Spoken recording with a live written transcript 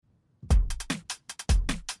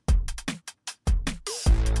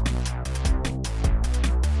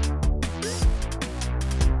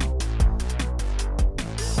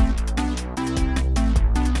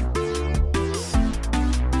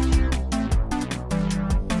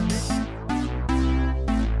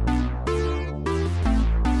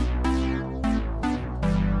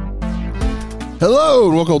Hello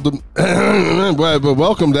and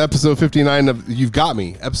welcome to episode 59 of You've Got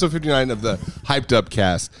Me, episode 59 of the Hyped Up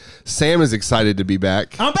Cast. Sam is excited to be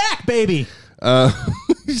back. I'm back, baby.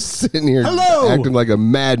 He's sitting here Hello. acting like a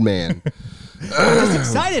madman. I'm just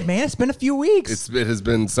excited, man. It's been a few weeks. It has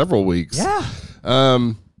been several weeks. Yeah.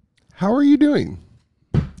 How are you doing?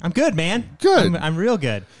 I'm good, man. Good. I'm real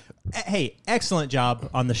good. Hey, excellent job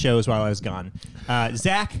on the shows while I was gone.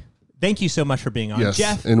 Zach, thank you so much for being on. Yes.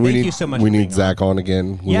 Jeff, and thank you so much for we being need Zach on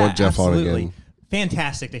again. We Yeah, want Jeff absolutely. on again.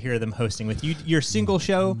 Fantastic to hear them hosting with you. Your single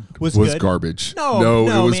show was Was good. garbage. No,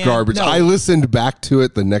 it was man, garbage. no. I listened back to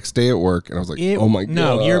it the next day at work, and I was like, "Oh my god!"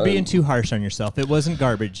 No, you're being too harsh on yourself. It wasn't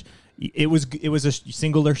garbage. It was a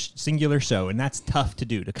singular show, and that's tough to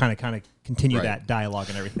do, to kind of continue Right. that dialogue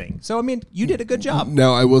and everything. So I mean, you did a good job.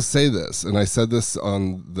 Now, I will say this, and I said this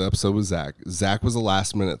on the episode with Zach. Zach was a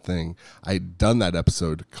last-minute thing. I'd done that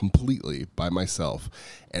episode completely by myself,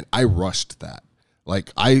 and I rushed that.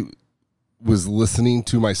 Like, I was listening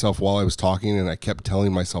to myself while I was talking, and I kept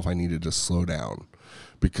telling myself I needed to slow down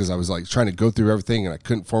because I was, like, trying to go through everything, and I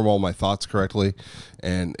couldn't form all my thoughts correctly.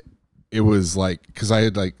 And it was, like, because I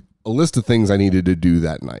had, like, a list of things I needed to do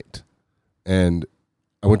that night. And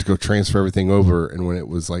I went to go transfer everything over, and when it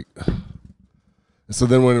was like, so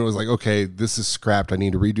then when it was like, okay, this is scrapped, I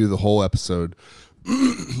need to redo the whole episode.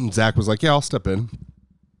 Zach was like, yeah, I'll step in.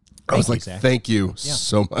 I was like, Zach. thank you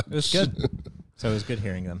so much. It was good. So it was good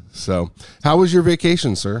hearing them. So, how was your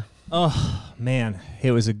vacation, sir? Oh man,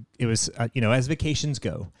 it was as vacations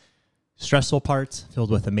go, stressful parts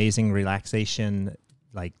filled with amazing relaxation,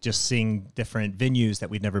 like just seeing different venues that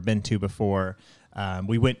we'd never been to before.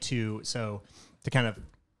 We went to kind of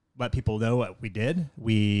let people know what we did.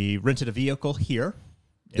 We rented a vehicle here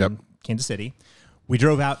in Kansas City. We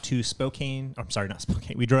drove out to Spokane. I'm sorry, not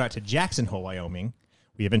Spokane. We drove out to Jackson Hole, Wyoming.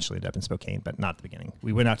 We eventually ended up in Spokane, but not at the beginning.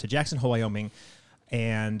 We went out to Jackson Hole, Wyoming,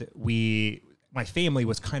 and my family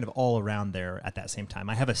was kind of all around there at that same time.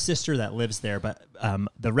 I have a sister that lives there, but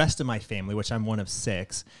the rest of my family, which I'm one of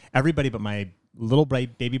 6, everybody but my little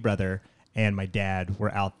baby brother and my dad were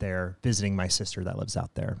out there visiting my sister that lives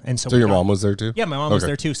out there. And so your mom was there too? Yeah, my mom was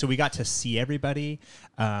there too. So we got to see everybody,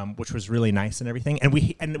 which was really nice and everything. And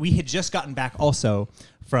we had just gotten back also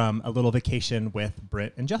from a little vacation with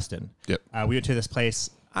Britt and Justin. Yep. We went to this place.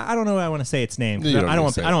 I don't know if I want to say its name. You don't I don't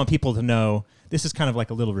need to say want people to know. This is kind of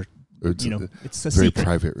like a little, it's a very secret.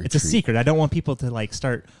 private retreat. It's a secret. I don't want people to like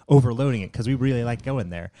start overloading it because we really like going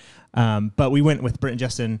there. But we went with Britt and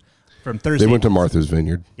Justin from Thursday. They went to Martha's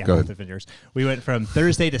Vineyard. Yeah, Go Martha's ahead. Vineyards. We went from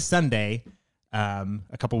Thursday to Sunday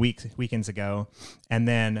a couple weekends ago, and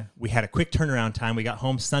then we had a quick turnaround time. We got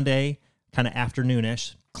home Sunday, kind of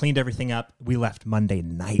afternoonish, cleaned everything up. We left Monday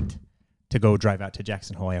night to go drive out to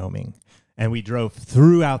Jackson Hole, Wyoming, and we drove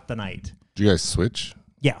throughout the night. Did you guys switch?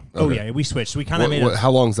 Yeah. Okay. Oh, yeah. We switched. We kind of made it. How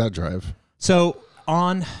long's that drive? So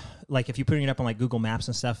on, like, if you're putting it up on like Google Maps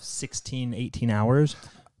and stuff, 16, 18 hours.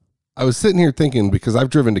 I was sitting here thinking, because I've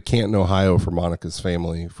driven to Canton, Ohio for Monica's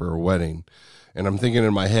family for a wedding, and I'm thinking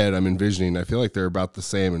in my head, I'm envisioning, I feel like they're about the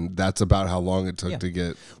same, and that's about how long it took to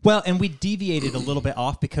get. Well, and we deviated a little bit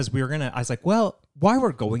off because I was like, well, while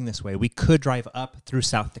we're going this way, we could drive up through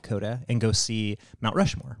South Dakota and go see Mount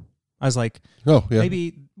Rushmore. I was like, oh, yeah.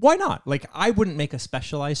 maybe, why not? Like, I wouldn't make a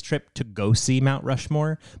specialized trip to go see Mount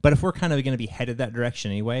Rushmore, but if we're kind of going to be headed that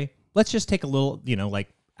direction anyway, let's just take a little, like,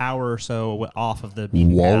 hour or so off of the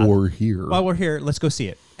beaten path. While we're here, let's go see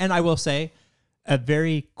it. And I will say, a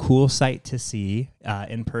very cool sight to see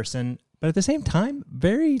in person, but at the same time,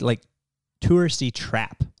 very like touristy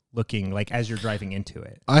trap looking, like as you're driving into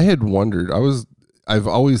it. I had wondered. I've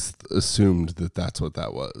always assumed that that's what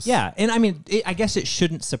that was. Yeah, and I mean, I guess it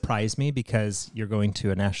shouldn't surprise me because you're going to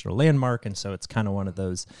a national landmark, and so it's kind of one of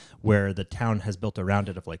those where the town has built around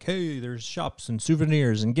it of like, hey, there's shops and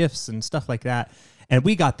souvenirs and gifts and stuff like that. And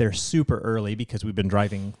we got there super early because we've been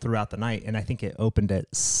driving throughout the night, and I think it opened at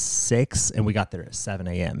 6, and we got there at 7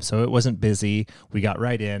 a.m. So it wasn't busy. We got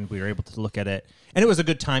right in. We were able to look at it, and it was a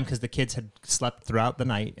good time because the kids had slept throughout the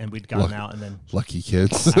night, and we'd gotten out, and then lucky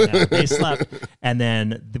kids. I know, they slept, and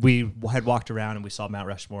then we had walked around, and we saw Mount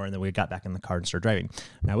Rushmore, and then we got back in the car and started driving.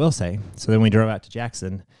 And I will say, so then we drove out to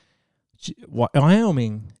Jackson.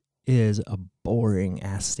 Wyoming is a boring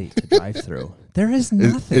ass state to drive through. There is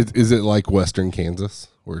nothing. Is it like Western Kansas?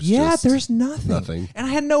 Where it's just there's nothing. And I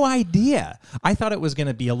had no idea. I thought it was going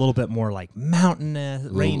to be a little bit more like mountainous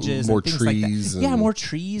ranges, more and things trees. like that. Yeah, more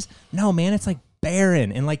trees. No, man, it's like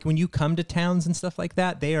barren. And like when you come to towns and stuff like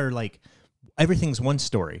that, they are like everything's one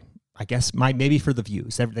story. I guess maybe for the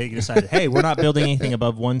views. They decided, hey, we're not building anything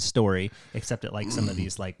above one story, except at like some of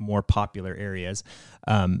these like more popular areas,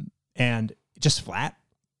 and just flat.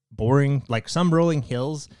 boring, like some rolling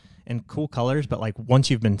hills and cool colors, but like once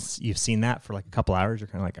you've seen that for like a couple hours, you're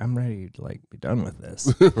kind of like, I'm ready to like be done with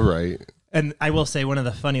this. Right. And I will say one of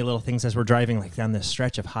the funny little things as we're driving like down this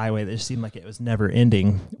stretch of highway that just seemed like it was never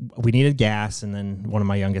ending. We needed gas, and then one of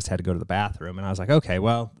my youngest had to go to the bathroom, and I was like, okay,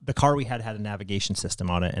 well, the car we had a navigation system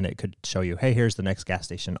on it, and it could show you, hey, here's the next gas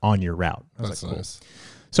station on your route. I was That's like, cool. nice.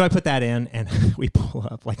 So I put that in, and we pull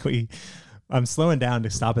up. I'm slowing down to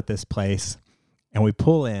stop at this place, and we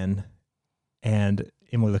pull in, and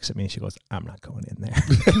Emily looks at me and she goes, I'm not going in there.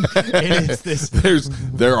 It is this.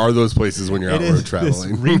 There are those places when you're out road traveling.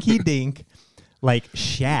 This rinky dink like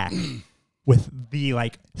shack with the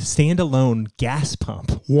like standalone gas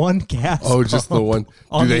pump. One gas Oh, just the one.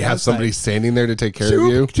 Do they have somebody standing there to take care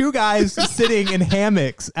of you? Two guys sitting in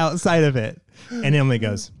hammocks outside of it. And Emily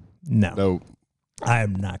goes, No,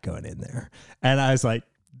 I'm not going in there. And I was like,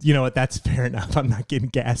 you know what? That's fair enough. I'm not getting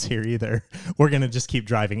gas here either. We're going to just keep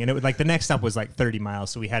driving. And it was like the next stop was like 30 miles.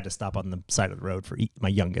 So we had to stop on the side of the road for my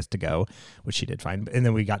youngest to go, which she did fine. And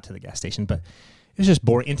then we got to the gas station, but it was just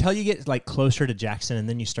boring until you get like closer to Jackson. And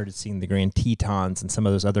then you started seeing the Grand Tetons and some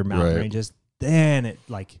of those other mountain ranges. Then it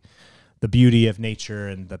like the beauty of nature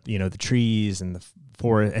and the, you know, the trees and the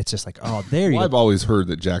forest. It's just like, oh, there you go. I've always heard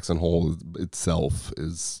that Jackson Hole itself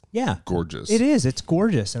is gorgeous. It is. It's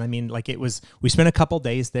gorgeous. And I mean, like we spent a couple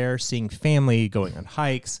days there seeing family, going on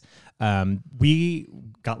hikes. We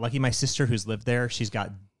got lucky. My sister who's lived there, she's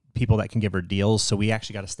got people that can give her deals. So we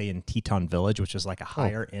actually got to stay in Teton Village, which is like a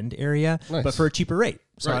higher end area, but for a cheaper rate.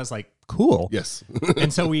 So I was like, cool. Yes.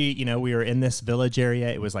 And so we were in this village area.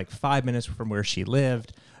 It was like 5 minutes from where she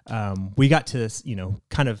lived. We got to this,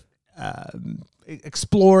 kind of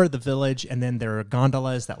explore the village, and then there are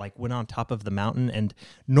gondolas that like went on top of the mountain. And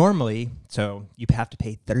normally, so you have to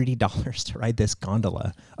pay $30 to ride this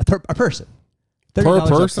gondola, a person.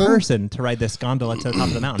 $30 per person to ride this gondola to the top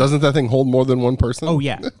of the mountain. Doesn't that thing hold more than one person? Oh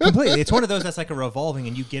yeah, completely. It's one of those that's like a revolving,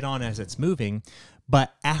 and you get on as it's moving.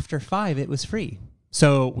 But after 5, it was free.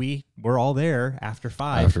 So we were all there after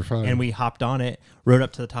 5, and we hopped on it, rode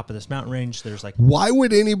up to the top of this mountain range. There's like, why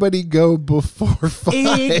would anybody go before 5?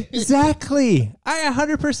 Exactly. I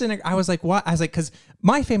 100%. I was like, what? I was like, because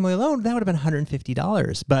my family alone, that would have been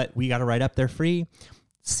 $150. But we got to ride up there free,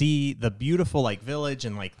 see the beautiful like village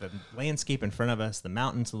and like the landscape in front of us, the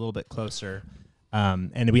mountains a little bit closer.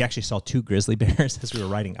 And we actually saw 2 grizzly bears as we were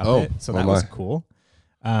riding up it. So that was cool.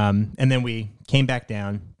 And then we came back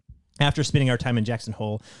down. After spending our time in Jackson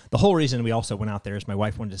Hole, the whole reason we also went out there is my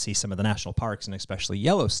wife wanted to see some of the national parks and especially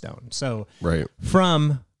Yellowstone. So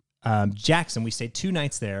from Jackson, we stayed 2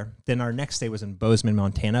 nights there. Then our next stay was in Bozeman,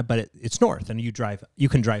 Montana, but it's north, and you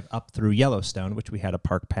can drive up through Yellowstone, which we had a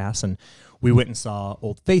park pass, and we went and saw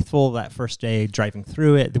Old Faithful that first day driving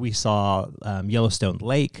through it. We saw Yellowstone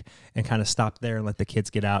Lake and kind of stopped there and let the kids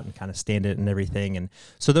get out and kind of stand it and everything. And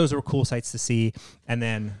so those were cool sights to see. And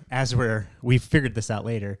then as we figured this out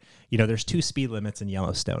later, there's 2 speed limits in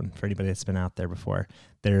Yellowstone for anybody that's been out there before.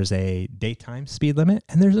 There's a daytime speed limit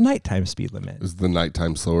and there's a nighttime speed limit. Is the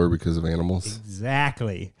nighttime slower because of animals?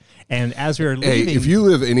 Exactly. And as we were leaving... Hey, if you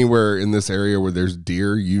live anywhere in this area where there's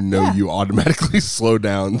deer, you automatically slow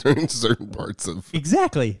down during certain parts of...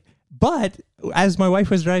 Exactly. But as my wife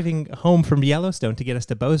was driving home from Yellowstone to get us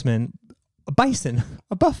to Bozeman, a bison,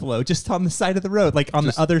 a buffalo, just on the side of the road, like on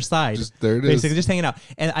the other side. There it is. Basically, just hanging out.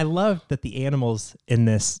 And I love that the animals in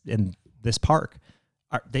this park...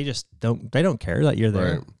 they don't care that you're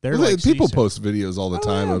there. Right. They're people post videos all the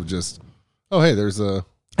time of just, hey, there's a...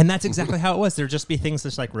 And that's exactly how it was. There'd just be things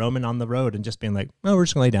just like roaming on the road and just being like, oh, we're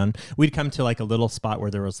just gonna lay down. We'd come to like a little spot where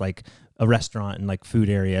there was like a restaurant and like food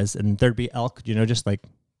areas, and there'd be elk, just like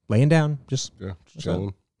laying down, just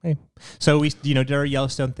chilling. Hey, so we did our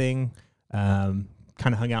Yellowstone thing, kind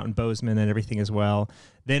of hung out in Bozeman and everything as well.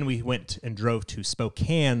 Then we went and drove to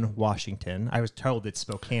Spokane, Washington. I was told it's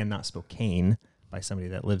Spokane, not Spokane, by somebody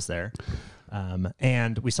that lives there.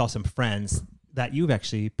 And we saw some friends that you've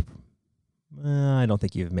actually, I don't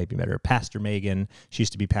think you've maybe met her. Pastor Megan, she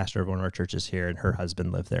used to be pastor of one of our churches here, and her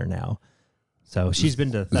husband lived there now. So she's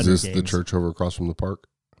been to Thunder Is this games. the church over across from the park?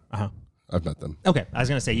 Uh-huh. I've met them. Okay, I was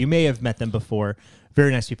going to say, you may have met them before.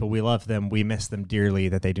 Very nice people. We love them. We miss them dearly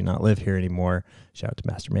that they do not live here anymore. Shout out to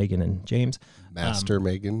Master Megan and James. Master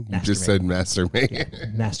Megan? You Master just Megan. said Master Megan. Yeah,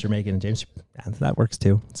 Master Megan and James. That works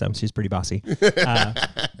too. So she's pretty bossy.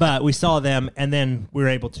 But we saw them, and then we were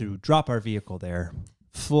able to drop our vehicle there,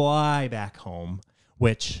 fly back home,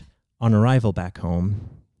 which on arrival back home,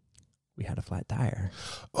 we had a flat tire.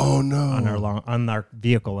 Oh no! On our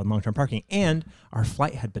vehicle in long-term parking, and our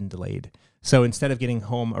flight had been delayed. So instead of getting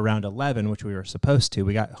home around 11, which we were supposed to,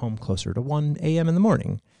 we got home closer to 1 a.m. in the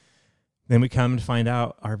morning. Then we come to find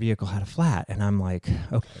out our vehicle had a flat, and I'm like,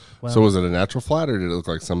 okay. Well, So was it a natural flat, or did it look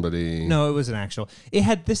like somebody? no, it was an actual. It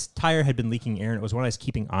had this tire had been leaking air, and it was one I was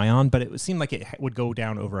keeping eye on, but it seemed like it would go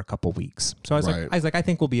down over a couple weeks. So Right. I was like, I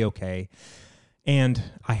think we'll be okay. And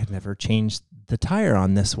I had never changed the tire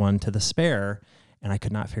on this one to the spare, and I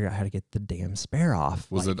could not figure out how to get the damn spare off.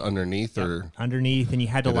 Was it underneath or Underneath, and you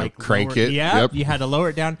had to like crank lower, it? Yeah, Yep. you had to lower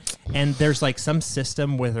it down. And there's like some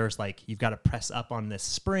system where there's like you've got to press up on this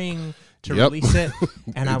spring to Yep. release it.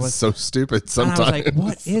 And I It's was so stupid and sometimes. I was like,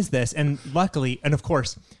 what is this? And luckily, and of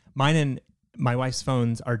course, mine and my wife's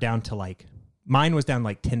phones are down to like, mine was down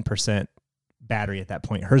like 10% battery at that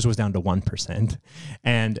point. Hers was down to 1%.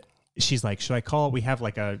 And she's like, should I call? We have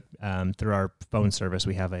like a, through our phone service,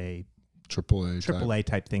 we have a AAA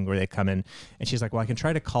type thing where they come in, and she's like, well, I can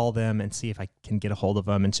try to call them and see if I can get a hold of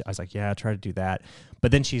them. And I was like, yeah, try to do that.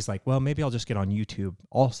 But then she's like, well, maybe I'll just get on YouTube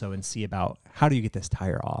also and see about how do you get this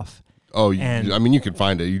tire off? Oh, And- I mean, you can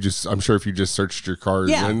find it. I'm sure if you just searched your car.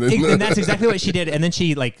 Yeah, and and that's exactly what she did. And then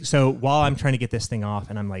she so while I'm trying to get this thing off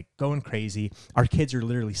and I'm like going crazy, our kids are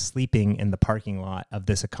literally sleeping in the parking lot of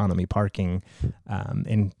this economy parking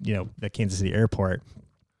in, the Kansas City airport.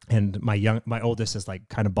 And my oldest is like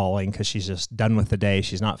kind of bawling because she's just done with the day.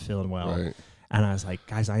 She's not feeling well. Right. And I was like,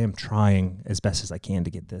 guys, I am trying as best as I can to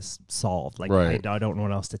get this solved. Like, Right. I don't know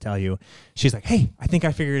what else to tell you. She's like, hey, I think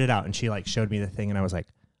I figured it out. And she like showed me the thing, and I was like,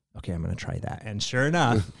 okay, I'm going to try that. And sure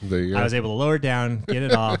enough, There you go. I was able to lower it down, get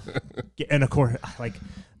it off. And of course, like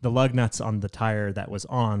the lug nuts on the tire that was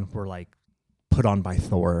on were like put on by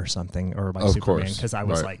Thor or something, or by Of Superman. course. Because I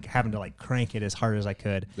was Right. like having to like crank it as hard as I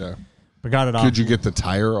could. Yeah. But got it off. Could you get the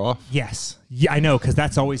tire off? Yes. Yeah, I know. Because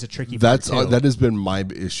that's always a tricky part too. That has been my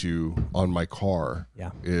issue on my car.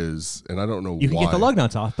 Yeah. And I don't know You can why. get the lug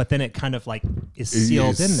nuts off, but then it kind of like is It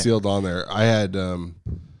sealed is in there. sealed on there. I had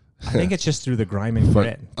I think it's just through the grime and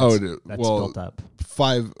grit. That's built up.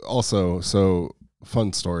 5 also. So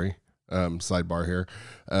fun story. Sidebar here.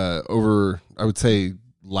 Over I would say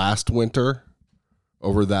last winter,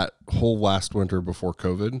 over that whole last winter before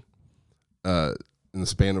COVID, in the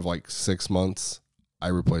span of like 6 months, I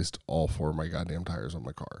replaced all 4 of my goddamn tires on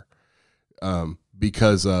my car,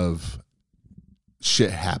 because of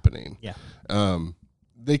shit happening. Yeah.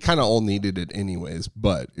 They kind of all needed it anyways,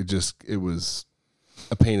 but it was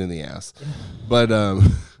a pain in the ass. But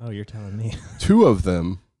Oh, you're telling me. 2 of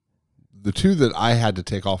them, the 2 that I had to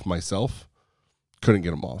take off myself, couldn't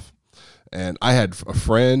get them off. And I had a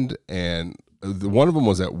friend, and one of them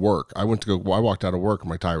was at work. I walked out of work and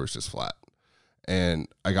my tire was just flat. And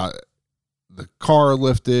I got the car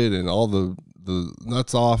lifted and all the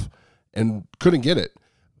nuts off and couldn't get it.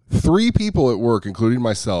 3 people at work, including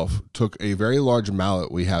myself, took a very large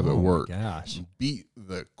mallet we have at work, Gosh. beat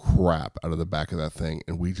the crap out of the back of that thing,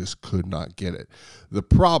 and we just could not get it.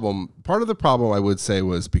 Part of the problem I would say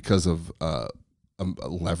was because of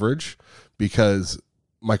leverage, because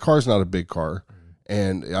my car's not a big car,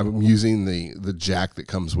 and I'm using the jack that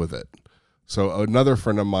comes with it. So another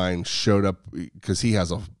friend of mine showed up because he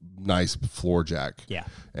has a nice floor jack. Yeah.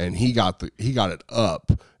 And he got it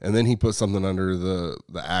up, and then he put something under the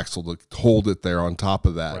axle to hold it there on top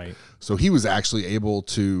of that. Right. So he was actually able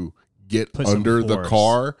to get Put some under the force.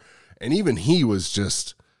 car, and even he was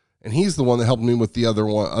just, and he's the one that helped me with the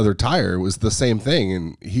other tire. It was the same thing,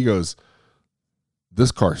 and he goes,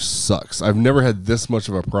 "This car sucks. I've never had this much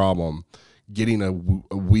of a problem getting a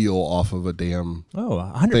wheel off of a damn Oh,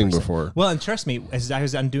 100%. thing before." Well, and trust me, as I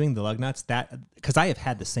was undoing the lug nuts, because I have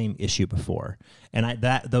had the same issue before, and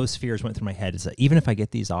those fears went through my head. Is that even if I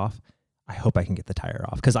get these off, I hope I can get the tire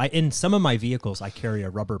off. Because in some of my vehicles, I carry a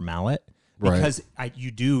rubber mallet because you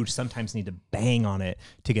do sometimes need to bang on it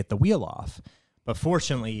to get the wheel off. But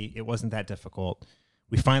fortunately, it wasn't that difficult.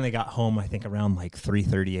 We finally got home, I think, around like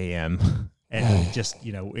 3:30 a.m. and just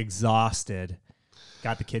exhausted.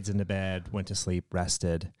 Got the kids into bed, went to sleep,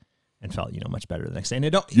 rested, and felt much better the next day. And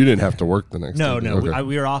You didn't have to work the next day. no. Okay.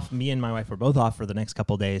 We were off. Me and my wife were both off for the next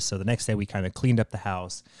couple of days. So the next day we kind of cleaned up the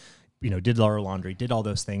house, did our laundry, did all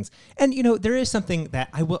those things. And there is something that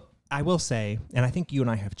I will say, and I think you and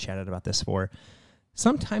I have chatted about this before.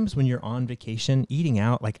 Sometimes when you're on vacation, eating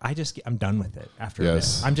out, like I'm done with it after a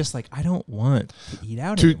bit. I'm just like, I don't want to eat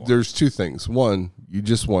out anymore. There's 2 things. One, you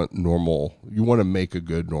just want you want to make a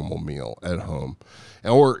good normal meal at home,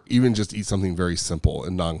 or even just eat something very simple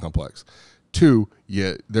and non-complex. 2,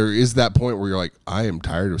 there is that point where you're like, I am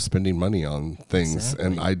tired of spending money on things, Exactly.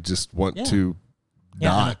 and I just want Yeah. to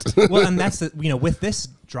not. Well, and that's with this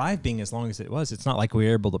drive being as long as it was, it's not like we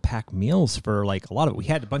were able to pack meals for like a lot of. We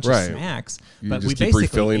had a bunch of snacks, but we keep basically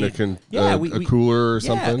refilling a cooler or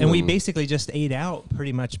something. and we basically just ate out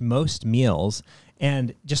pretty much most meals.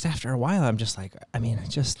 And just after a while, I'm just like, I mean,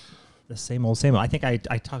 just the same old, same old. I think I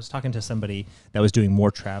was talking to somebody that was doing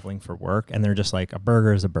more traveling for work, and they're just like, a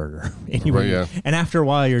burger is a burger. Anyway, and after a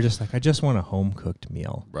while, you're just like, I just want a home cooked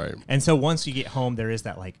meal. Right. And so once you get home, there is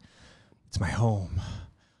that like, it's my home.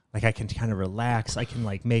 Like I can kind of relax. I can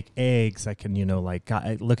like make eggs. I can,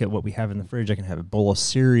 I look at what we have in the fridge. I can have a bowl of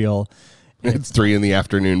cereal. It's 3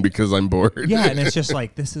 p.m. because I'm bored. Yeah, and it's just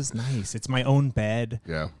like, this is nice. It's my own bed.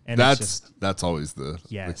 Yeah, and that's always the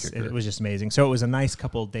kicker. It was just amazing. So it was a nice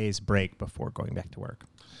couple of days break before going back to work.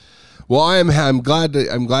 Well, I'm glad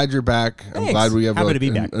you're back. Thanks. I'm glad we have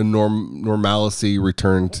a normalcy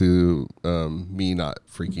return to me not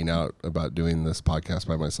freaking out about doing this podcast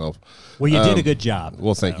by myself. Well, you did a good job.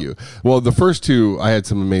 Well, thank you. Well, the first 2 I had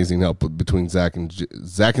some amazing help between Zach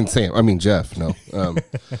and Sam. I mean Jeff. No.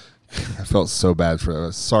 I felt so bad for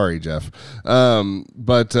that. Sorry, Jeff.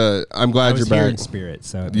 But I'm glad you're back. Here in spirit.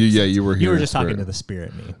 So you were here. You were just talking to the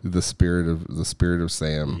spirit me. The spirit of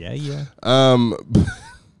Sam. Yeah.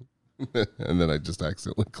 And then I just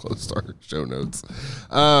accidentally closed our show notes.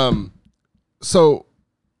 So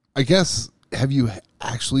I guess, have you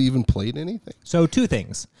actually even played anything? So 2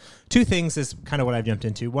 things. 2 things is kind of what I've jumped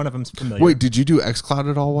into. One of them's familiar. Wait, did you do xCloud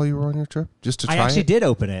at all while you were on your trip? Just to try I actually did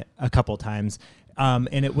open it a couple times. And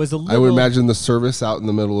it was a little... I would imagine the service out in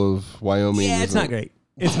the middle of Wyoming. Yeah, it's not great.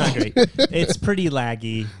 It's not great. It's pretty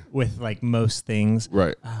laggy with like most things.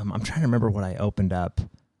 Right. I'm trying to remember what I opened up.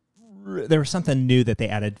 There was something new that they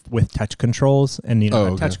added with touch controls, and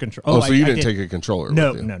touch control. Oh, so you didn't take a controller?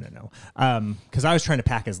 No. Because I was trying to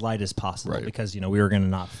pack as light as possible because we were going to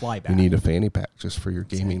not fly back. You need a fanny pack just for your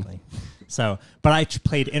gaming. Exactly. So, but I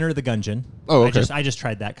played Enter the Gungeon. Oh, okay. I just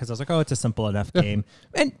tried that because I was like, oh, it's a simple enough game,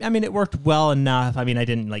 and I mean, it worked well enough. I mean, I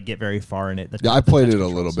didn't like get very far in it. I played it a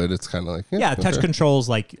little bit. It's kind of like touch controls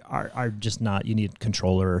like are just not. You need a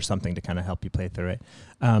controller or something to kind of help you play through it.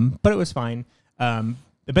 But it was fine.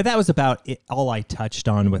 But that was about it, all I touched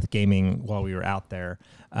on with gaming while we were out there.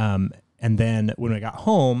 And then when I got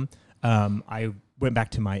home, I went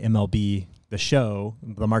back to my MLB The Show,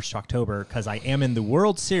 the March to October, because I am in the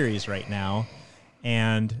World Series right now,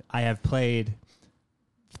 and I have played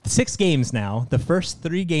 6 games now. The first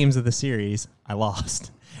 3 games of the series, I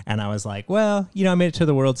lost. And I was like, well, I made it to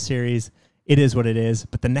the World Series. It is what it is.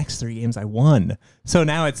 But the next 3 games, I won. So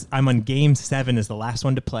now I'm on Game 7 is the last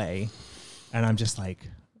one to play. And I'm just like,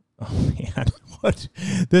 oh, man, what?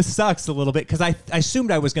 This sucks a little bit. Because I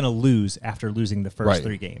assumed I was going to lose after losing the first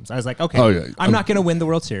 3 games. I was like, okay, I'm not going to win the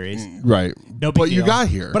World Series. Right. No big deal. You got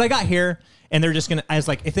here. But I got here, and they're just going to, I was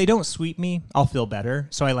like, if they don't sweep me, I'll feel better.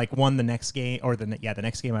 So I won the next game, or the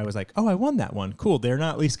next game I was like, oh, I won that one. Cool. They're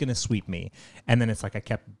not at least going to sweep me. And then it's like I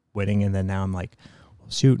kept winning, and then now I'm like, well,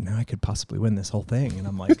 shoot, now I could possibly win this whole thing. And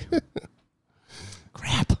I'm like,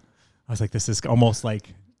 crap. I was like, this is almost like...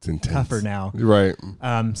 It's intense. Tougher now. Right.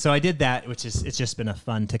 So I did that, it's just been a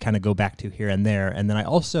fun to kind of go back to here and there. And then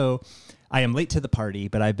I am late to the party,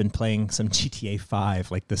 but I've been playing some GTA 5,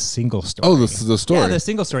 like the single story. Oh, the story. Yeah, the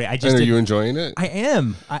single story. Are you enjoying it? I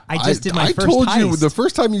am. I just did my first told heist. you, the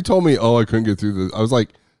first time you told me, I couldn't get through this, I was like,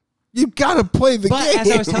 you got to play the game. But as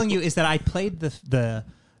I was telling you, is that I played the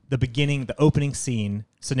beginning, the opening scene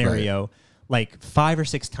scenario, like 5 or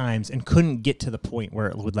 6 times and couldn't get to the point where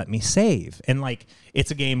it would let me save. And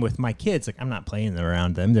it's a game with my kids. Like I'm not playing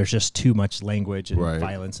around them. There's just too much language and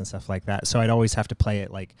violence and stuff like that. So I'd always have to play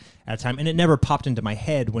it at a time. And it never popped into my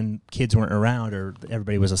head when kids weren't around or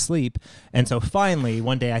everybody was asleep. And so finally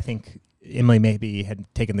one day, I think Emily maybe had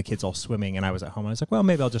taken the kids all swimming and I was at home. I was like, well,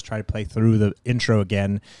 maybe I'll just try to play through the intro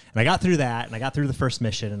again. And I got through that and I got through the first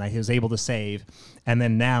mission and I was able to save. And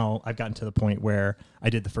then now I've gotten to the point where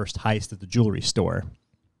I did the first heist at the jewelry store.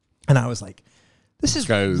 And I was like, this is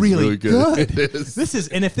really good. It is.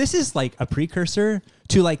 And if this is like a precursor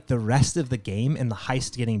to the rest of the game and the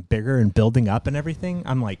heist getting bigger and building up and everything,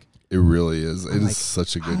 I'm like, it really is. It is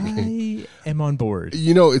such a good game. I am on board.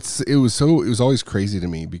 It was always crazy to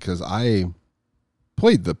me because I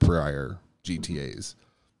played the prior GTAs,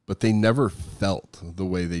 but they never felt the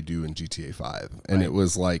way they do in GTA 5. And it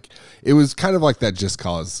was kind of like that Just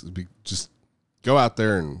Cause. Just go out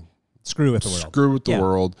there and screw with the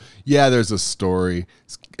world. Yeah, there's a story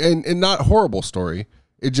and not a horrible story.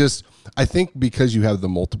 It just, I think because you have the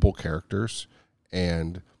multiple characters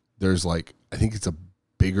and there's I think it's a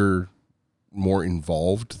bigger, more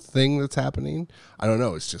involved thing that's happening. I don't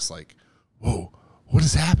know. It's just whoa, what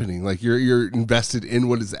is happening? Like you're invested in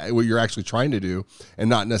what you're actually trying to do, and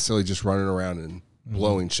not necessarily just running around and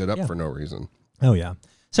blowing shit up for no reason. Oh yeah.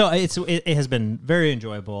 So it has been very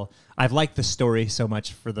enjoyable. I've liked the story so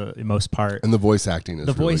much for the most part, and the voice acting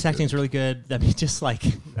is really good. I mean, just like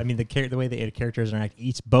the way the characters interact,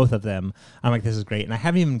 both of them, I'm like, this is great. And I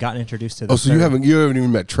haven't even gotten introduced to. So you haven't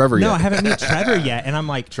even met Trevor yet? No, I haven't met Trevor yet, and I'm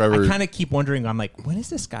like, Trevor, I kind of keep wondering. I'm like, when is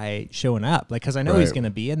this guy showing up? Like, because I know he's going to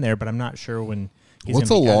be in there, but I'm not sure when. It's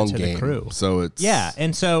a long game, the crew. So it's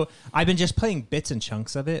and so I've been just playing bits and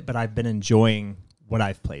chunks of it, but I've been enjoying what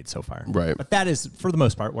I've played so far. Right. But that is, for the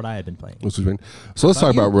most part, what I have been playing. So let's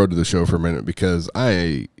talk about Road to the Show for a minute, because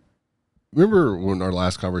I remember when our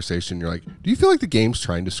last conversation, you're like, do you feel like the game's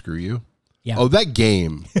trying to screw you? Yeah. Oh, that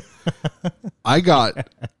game. I got to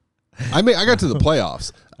the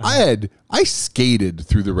playoffs. I skated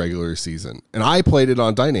through the regular season, and I played it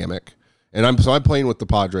on dynamic, and I'm playing with the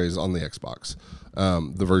Padres on the Xbox.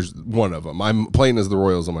 The version, one of them. I'm playing as the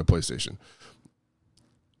Royals on my PlayStation.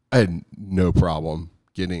 I had no problem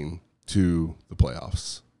getting to the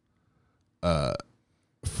playoffs.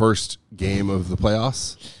 First game of the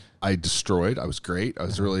playoffs, I destroyed. I was great. I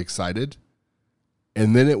was really excited.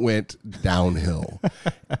 And then it went downhill.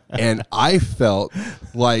 And I felt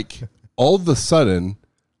like all of a sudden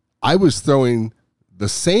I was throwing the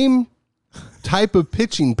same type of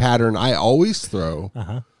pitching pattern I always throw.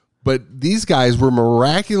 But these guys were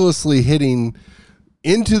miraculously hitting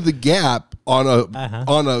into the gap on a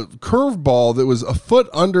curveball that was a foot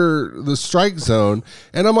under the strike zone,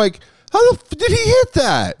 and I'm like, how did he hit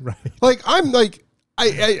that? Right. Like I'm like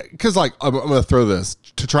because like I'm gonna throw this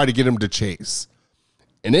to try to get him to chase,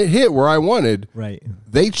 and it hit where I wanted. Right.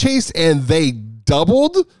 They chased and they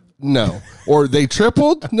doubled. No, or they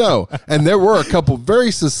tripled. No, and there were a couple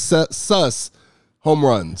very sus home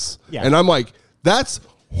runs. Yeah. And I'm like, that's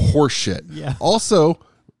horseshit. Yeah. Also,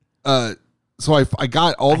 so I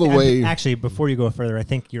got all the way. Actually, before you go further, I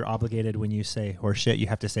think you're obligated when you say horseshit, you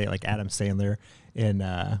have to say it like Adam Sandler in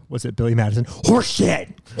was it Billy Madison?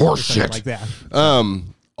 Horseshit, like that.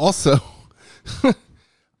 Also,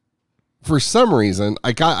 for some reason,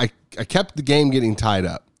 I kept the game getting tied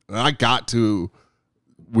up, and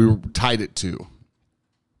we were tied at 2.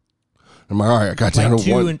 I'm like, all right, I got down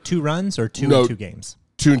to 1. 2 runs or 2 and 2 games.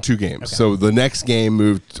 2 and 2 games. Okay. So the next game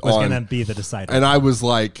moved was on. Was going to be the decider. And I was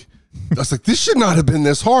like, this should not have been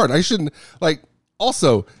this hard. I shouldn't like.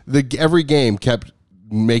 Also, every game kept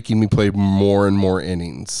making me play more and more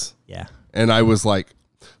innings. Yeah. And I was like,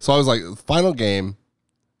 final game,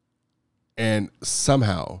 and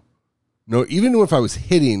somehow, even if I was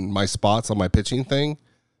hitting my spots on my pitching thing,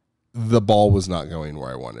 the ball was not going where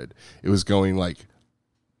I wanted. It was going like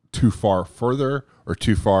too far further or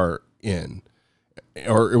too far in,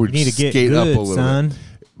 or it would skate up a little bit.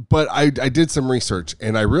 But I did some research,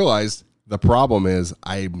 and I realized the problem is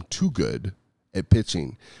I'm too good at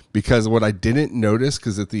pitching, because what I didn't notice,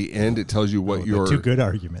 because at the end it tells you what your too good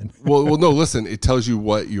argument. well, no, listen, it tells you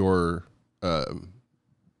what your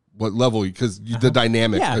what level, because the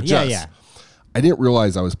dynamic adjusts. Yeah. I didn't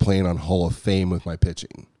realize I was playing on Hall of Fame with my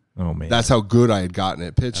pitching. Oh man, that's how good I had gotten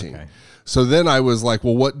at pitching. Okay. So then I was like,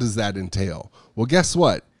 well, what does that entail? Well, guess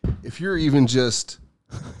what? If you're even just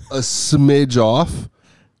a smidge off,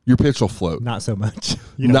 your pitch will float. Not so much.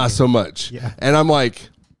 Not so much. Yeah. And I'm like,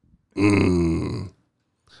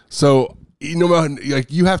 So,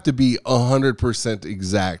 like you have to be 100%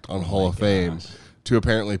 exact on Hall of Fame to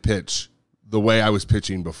apparently pitch the way I was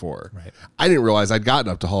pitching before. Right. I didn't realize I'd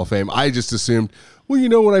gotten up to Hall of Fame. I just assumed,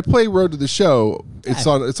 well, when I play Road to the Show, it's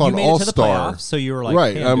on All-Star. So you were like,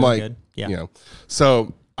 right. Hey, I'm like, good. Yeah.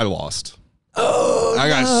 So I lost. Oh, I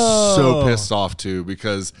got so pissed off too,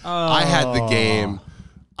 because I had the game.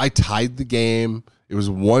 I tied the game. It was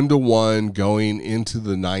 1-1 going into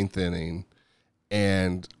the 9th inning.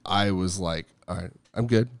 And I was like, all right, I'm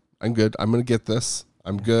good. I'm going to get this.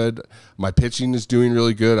 I'm good. My pitching is doing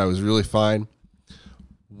really good. I was really fine.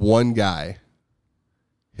 One guy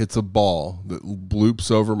hits a ball that bloops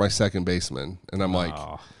over my second baseman. And I'm like,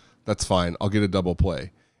 that's fine. I'll get a double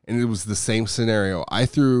play. And it was the same scenario. I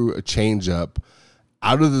threw a changeup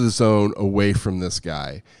out of the zone away from this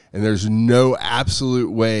guy, and there's no absolute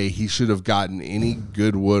way he should have gotten any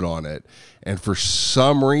good wood on it. And for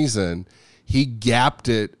some reason, he gapped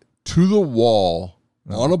it to the wall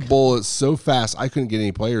on a bullet so fast I couldn't get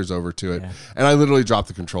any players over to it. Yeah. And I literally dropped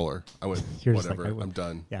the controller. I went, whatever, I'm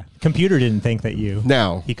done. Yeah. Computer didn't think that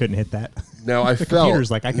he couldn't hit that. Now I the felt computer's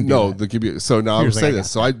like, I can do that. The computer. So now I'm saying this.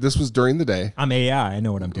 So this was during the day. I'm AI. I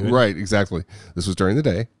know what I'm doing. Right. Exactly. This was during the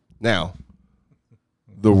day. Now,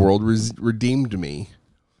 the world redeemed me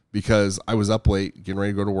because I was up late getting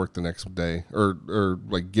ready to go to work the next day, or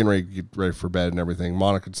like getting ready to get ready for bed and everything.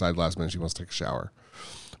 Monica decided last minute she wants to take a shower.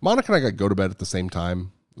 Monica and I got to go to bed at the same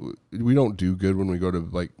time. We don't do good when we go to,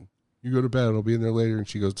 like, you go to bed, I'll be in there later, and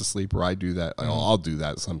she goes to sleep, or I do that. I'll do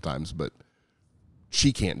that sometimes, but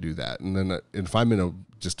she can't do that. And then if I'm in a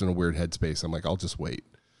weird headspace, I'm like, I'll just wait.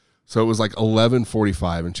 So it was like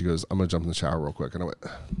 11:45, and she goes, I'm going to jump in the shower real quick. And I went,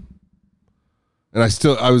 and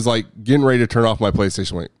I was like getting ready to turn off my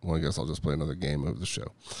PlayStation. Wait, well, I guess I'll just play another game of the show.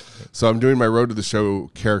 So I'm doing my Road to the Show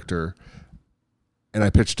character, and I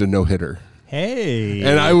pitched a no-hitter. Hey.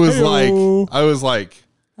 And I was like,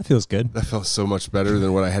 that feels good. That felt so much better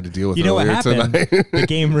than what I had to deal with you know earlier what happened? tonight. The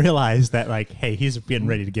game realized that, like, hey, he's getting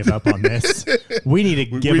ready to give up on this. We need to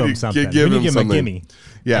give him something. We need to give him a gimme.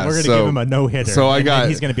 Yeah, and we're going to give him a no-hitter. So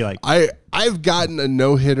he's going to be like, I've gotten a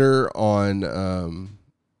no-hitter on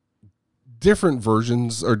different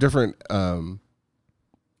versions or different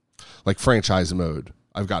like franchise mode.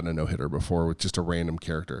 I've gotten a no-hitter before with just a random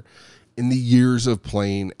character. In the years of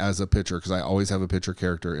playing as a pitcher, because I always have a pitcher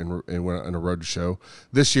character in a Road to Show.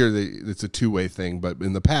 This year, it's a two-way thing, but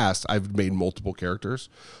in the past, I've made multiple characters.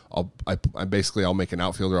 I'll make an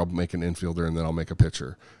outfielder, I'll make an infielder, and then I'll make a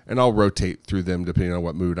pitcher. And I'll rotate through them depending on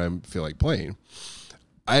what mood I feel like playing.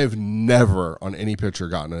 I have never, on any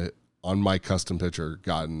pitcher, on my custom pitcher,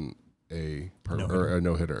 gotten a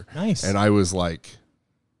no-hitter. Nice. And I was like,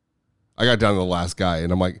 I got down to the last guy,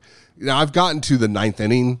 and I'm like, now I've gotten to the 9th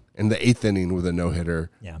inning and the 8th inning with a no-hitter.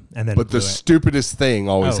 Yeah. And then but the stupidest thing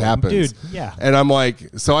always happens. Dude, yeah. And I'm like,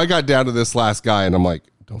 so I got down to this last guy, and I'm like,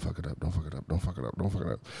 don't fuck it up, don't fuck it up, don't fuck it up, don't fuck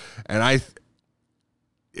it up. And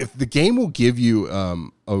if the game will give you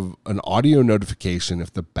an audio notification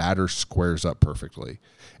if the batter squares up perfectly.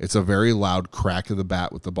 It's a very loud crack of the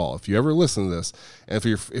bat with the ball. If you ever listen to this, and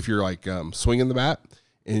if you're like swinging the bat,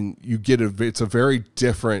 and you get it's a very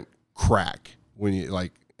different crack when you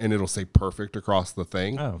like, and it'll say perfect across the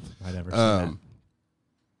thing. Oh, I never seen that.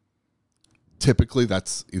 Typically,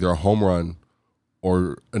 that's either a home run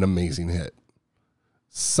or an amazing hit.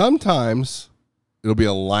 Sometimes it'll be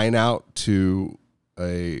a line out to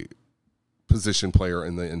a position player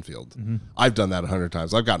in the infield. Mm-hmm. I've done that 100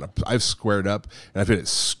 times. I've squared up and I've hit it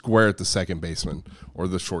square at the second baseman or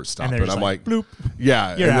the shortstop, and I'm like bloop.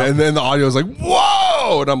 Yeah, and then the audio is like,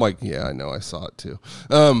 whoa, and I'm like, yeah, I know, I saw it too.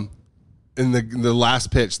 In the last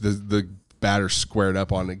pitch, the batter squared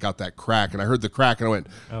up on it, got that crack, and I heard the crack, and I went,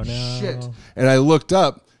 oh no, shit, and I looked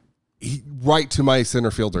up, right to my center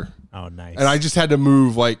fielder. Oh, nice. And I just had to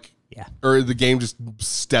move, like, yeah, or the game just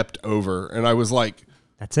stepped over, and I was like,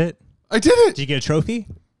 that's it. I did it. Did you get a trophy?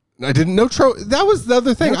 I didn't. No trophy. That was the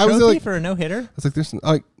other thing. No trophy like, for a no hitter. I was like, there's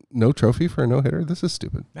like no trophy for a no hitter. This is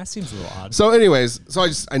stupid. That seems a little odd. So, anyways,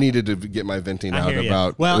 I needed to get my venting out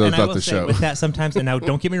about the show. With that sometimes, and now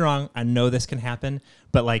don't get me wrong, I know this can happen,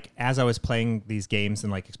 but like as I was playing these games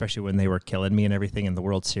and like especially when they were killing me and everything in the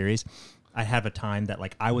World Series, I have a time that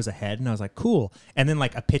like I was ahead and I was like, cool, and then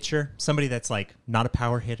like a pitcher, somebody that's like not a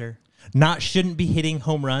power hitter, shouldn't be hitting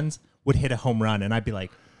home runs, would hit a home run, and I'd be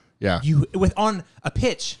like, yeah, on a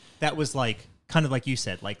pitch that was like kind of like you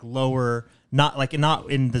said, like lower, not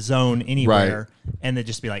in the zone anywhere, right. And they'd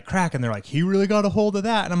just be like crack, and they're like, he really got a hold of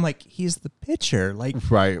that, and I'm like, he's the pitcher, like,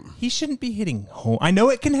 right? He shouldn't be hitting home. I know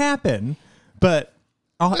it can happen, but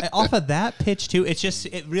off of that pitch too,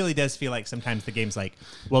 it really does feel like sometimes the game's like,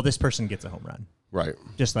 well, this person gets a home run, right?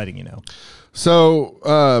 Just letting you know. So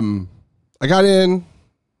I got in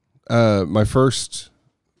the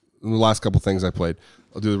last couple things I played.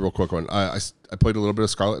 I'll do the real quick one. I played a little bit of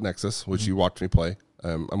Scarlet Nexus, which you watched me play.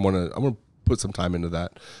 I'm gonna put some time into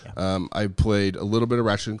that. Yeah. I played a little bit of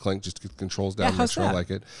Ratchet and Clank just to get the controls down, make sure I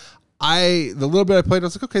like it. The little bit I played, I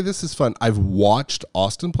was like, okay, this is fun. I've watched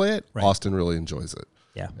Austin play it. Right. Austin really enjoys it.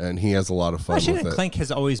 Yeah, and he has a lot of fun with it. Ratchet and Clank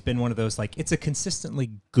has always been one of those, like, it's a consistently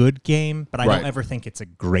good game, but I don't ever think it's a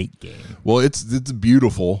great game. Well, it's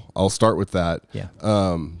beautiful. I'll start with that. Yeah.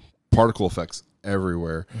 Particle effects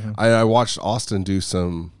everywhere. Mm-hmm. I watched Austin do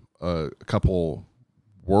some a couple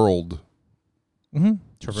world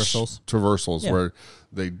traversals where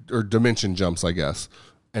or dimension jumps, I guess,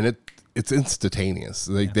 and it's instantaneous.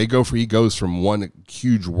 He goes from one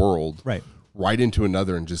huge world right into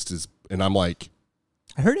another, and just is, and I'm like,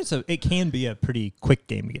 I heard it can be a pretty quick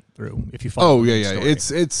game to get through if you follow. Oh yeah,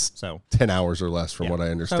 it's 10 hours or less from what I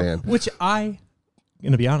understand. Which I'm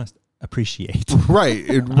gonna be honest, appreciate. Right.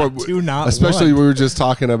 Do not especially we were just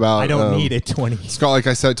talking about, I don't need a 20. Like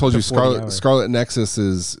I said, I told you Scarlet Nexus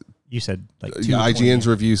is, you said like IGN's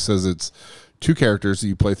review says it's 2 characters that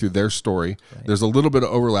you play through their story. Right. There's a little bit of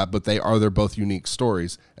overlap, but they're both unique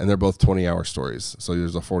stories, and they're both 20-hour stories. So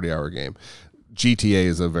there's a 40-hour game. GTA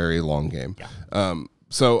is a very long game. Yeah.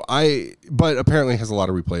 But apparently it has a lot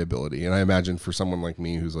of replayability, and I imagine for someone like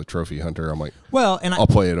me who's a trophy hunter, I'm like, well, and I'll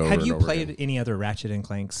play it over. Have you and over played again. any other Ratchet and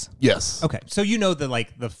Clanks? Yes. Okay, so you know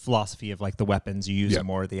the philosophy of like the weapons you use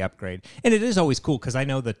more, the upgrade, and it is always cool because I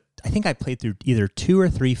know that I think I played through either 2 or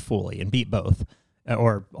 3 fully and beat both.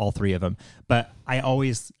 Or all 3 of them, but I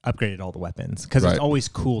always upgraded all the weapons because it's always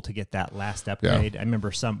cool to get that last upgrade. I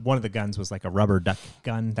remember one of the guns was like a rubber duck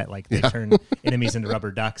gun that like they turn enemies into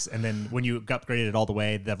rubber ducks, and then when you upgraded it all the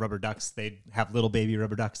way, the rubber ducks, they'd have little baby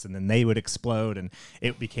rubber ducks, and then they would explode, and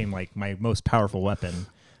it became like my most powerful weapon.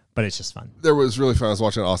 But it's just fun. There was really fun. I was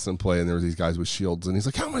watching Austin play, and there were these guys with shields, and he's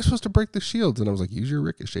like, how am I supposed to break the shields? And I was like, use your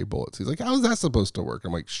ricochet bullets. He's like, how is that supposed to work?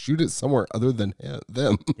 I'm like, shoot it somewhere other than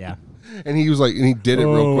them. Yeah. And he was like, and he did it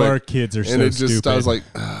real quick. Our kids are and so stupid. I was like,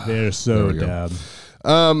 they're so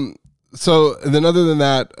dumb. So and then other than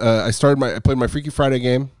that, I played my Freaky Friday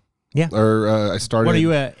game. Yeah. Or I started. What are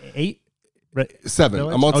you at 8? 7.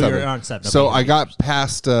 Village? I'm on 7. You're on 7. So Okay. I got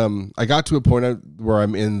past. I got to a point where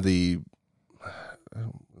I'm in the.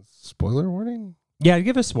 Spoiler warning? Yeah,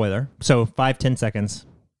 give a spoiler. So 5-10 seconds.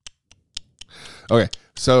 Okay.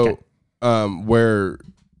 So where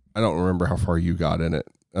I don't remember how far you got in it.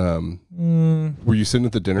 Were you sitting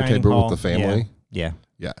at the dinner Dining table hall. with the family? Yeah.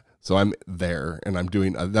 Yeah. So I'm there and I'm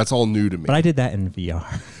doing that's all new to me. But I did that in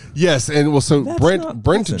VR. Yes, and well, so That's Brent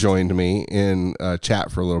pleasant. joined me in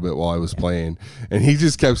chat for a little bit while I was playing, and he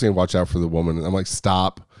just kept saying, "Watch out for the woman." And I'm like,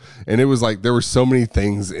 "Stop!" And it was like there were so many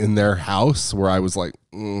things in their house where I was like,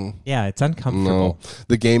 Yeah, it's uncomfortable. "No,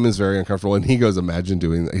 the game is very uncomfortable." And he goes, "Imagine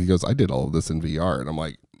doing that." He goes, "I did all of this in VR," and I'm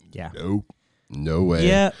like, Yeah. "Nope, no way."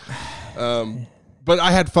 Yeah. But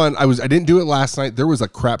I had fun. I didn't do it last night. There was a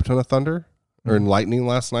crap ton of thunder or lightning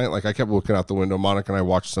last night. Like I kept looking out the window. Monica and I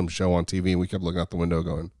watched some show on TV, and we kept looking out the window,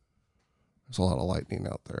 going, "There's a lot of lightning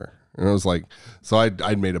out there." And I was like, so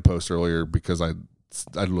I'd made a post earlier because I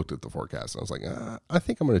looked at the forecast and I was like, I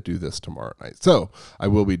think I'm going to do this tomorrow night. So I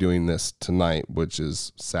will be doing this tonight, which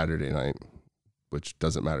is Saturday night, which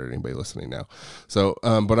doesn't matter to anybody listening now. So,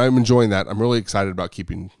 but I'm enjoying that. I'm really excited about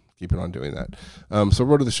keeping on doing that. So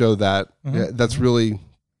we'll go to the show that that's pretty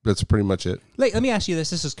much it. Let me ask you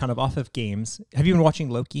this. This is kind of off of games. Have you been watching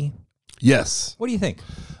Loki? Yes. What do you think?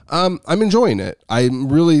 I'm enjoying it. I'm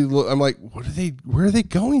like, where are they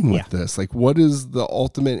going with this? Like, what is the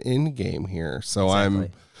ultimate end game here? So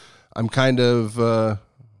Exactly. I'm kind of,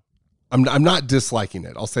 I'm not disliking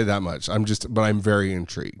it. I'll say that much. But I'm very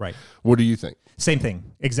intrigued. Right. What do you think? Same thing.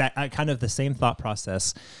 Kind of the same thought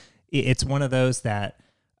process. It's one of those that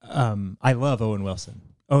I love Owen Wilson.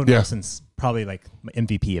 Owen Wilson's probably like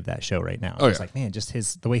MVP of that show right now. It's like, man,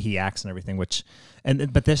 just the way he acts and everything. But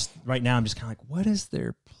this right now, I'm just kind of like, what is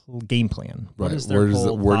their game plan? What is their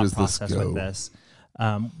whole thought process with this?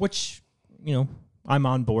 Which I'm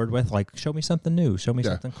on board with. Like, show me something new. Show me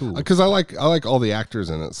something cool. Because I like all the actors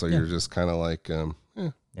in it. So you're just kind of like,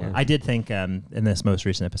 I did think in this most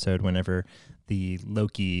recent episode, whenever the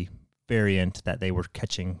Loki variant that they were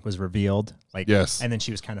catching was revealed, and then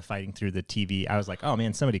she was kind of fighting through the TV. I was like, oh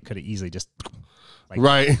man, somebody could have easily just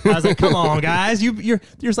right. I was like, come on, guys,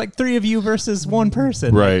 there's like 3 of you versus 1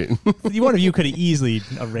 person, right? One of you could have easily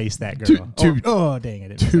erased that girl. Dang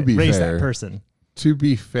it! Erase that person. To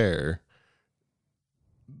be fair,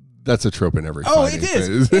 that's a trope in every. Oh, it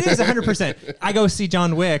is. It is 100%. I go see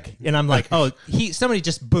John Wick, and I'm like, somebody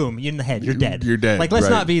just boom you in the head. You're dead. You're dead. Like,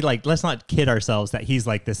 let's not kid ourselves that he's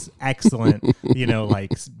like this excellent,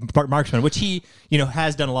 marksman, which he,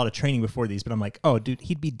 has done a lot of training before these. But I'm like, oh, dude,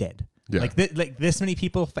 he'd be dead. Yeah. Like this many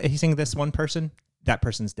people facing this one person, that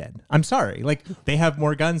person's dead. I'm sorry. Like, they have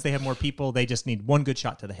more guns, they have more people. They just need one good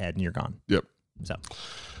shot to the head, and you're gone. Yep. So,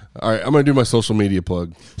 all right, I'm gonna do my social media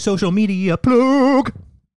plug.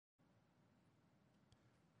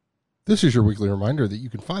 This is your weekly reminder that you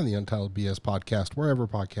can find the Untitled BS podcast wherever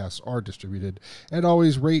podcasts are distributed. And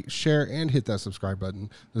always rate, share, and hit that subscribe button.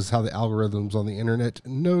 This is how the algorithms on the internet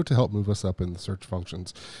know to help move us up in the search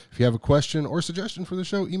functions. If you have a question or suggestion for the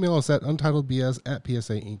show, email us at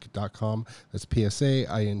untitledbs@psainc.com. That's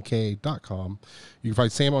psaink.com. You can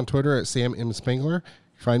find Sam on Twitter at Sam M. Spangler. You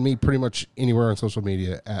can find me pretty much anywhere on social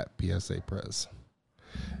media at PSA Prez.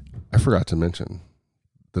 I forgot to mention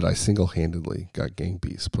that I single-handedly got Gang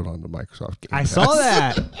Beasts put onto Microsoft Game Pass.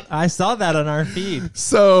 I saw that on our feed.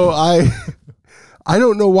 So I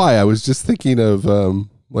don't know why. I was just thinking of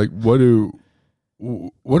what are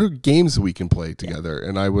games we can play together,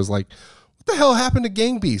 and I was like, what the hell happened to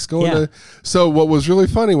Gang Beasts? So what was really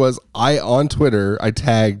funny was on Twitter I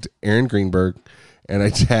tagged Aaron Greenberg, and I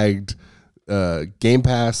tagged Game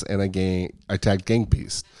Pass, and I tagged Gang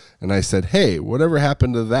Beasts, and I said, hey, whatever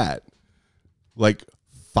happened to that? Like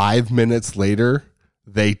 5 minutes later,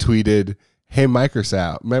 they tweeted, "Hey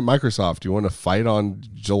Microsoft, do you want to fight on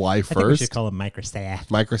July 1st?" I think we should call them Microsoft.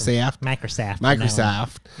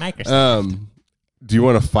 Microsoft. Do you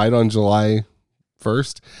want to fight on July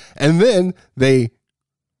 1st? And then they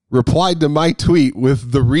replied to my tweet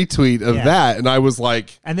with the retweet of that, and I was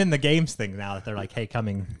like, and then the games thing now that they're like, "Hey,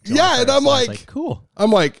 coming." Yeah, and I'm like, cool.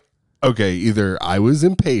 I'm like, okay, either I was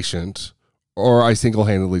impatient or I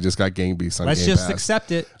single-handedly just got gang beasts on Let's Game just Pass.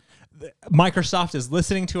 accept it. Microsoft is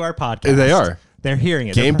listening to our podcast. They are. They're hearing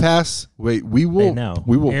it. Game Pass. Wait, we will. They know.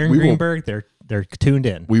 We will. Aaron we Greenberg. They're tuned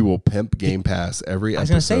in. We will pimp Game Pass every I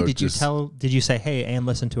was episode. going to say, did you say, hey, and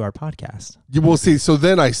listen to our podcast? You will see. So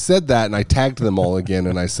then I said that, and I tagged them all again,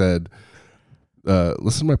 and I said,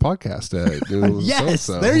 "Listen to my podcast." Yes,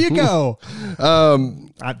 so-so. there you go.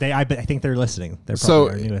 I think they're listening. They're probably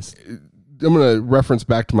our newest. I'm going to reference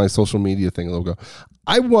back to my social media thing a little ago.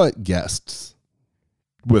 I want guests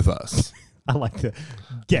with us. I like the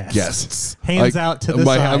guests. like, Hands out to the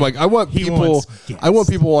side. I'm like, I want He people. wants guests. I want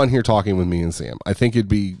people on here talking with me and Sam. I think it'd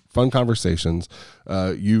be fun conversations.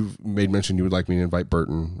 You've made mention you would like me to invite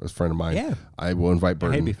Burton, a friend of mine. Yeah, I will invite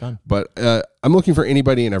Burton. it'd be fun. But I'm looking for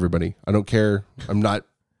anybody and everybody. I don't care. I'm not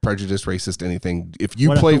prejudiced, racist, anything. If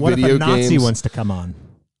you play what video if a Nazi games, wants to come on?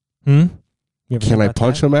 You ever can think I about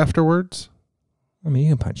punch that? him afterwards? I mean,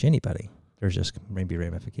 you can punch anybody. There's just maybe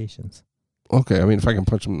ramifications. Okay, I mean, if I can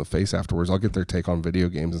punch them in the face afterwards, I'll get their take on video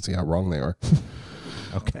games and see how wrong they are.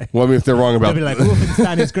 Okay. Well, I mean, if they're wrong about, They'll be like,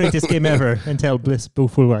 Wolfenstein is greatest game ever until Bliss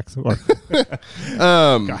Bullful works. Or,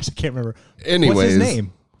 gosh, I can't remember. Anyways, What's his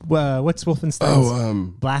name? What's Wolfenstein's?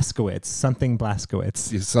 Oh, Blaskowitz. Something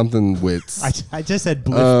Blaskowitz. something wits. I just said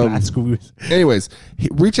Bliss Blaskowitz. Anyways,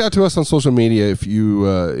 reach out to us on social media if you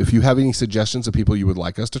have any suggestions of people you would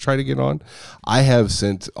like us to try to get on. I have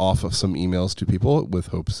sent off of some emails to people with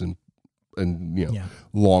hopes and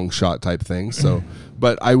long shot type things. So,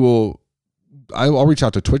 but I'll reach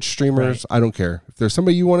out to Twitch streamers. Right. I don't care if there's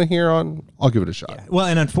somebody you want to hear on. I'll give it a shot. Yeah. Well,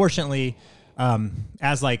 and unfortunately,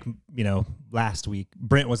 as last week,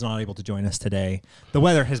 Brent was not able to join us today. The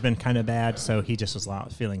weather has been kind of bad, so he just was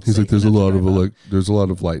feeling. He's like, there's a lot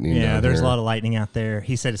of lightning. Yeah, there's here. a lot of lightning out there.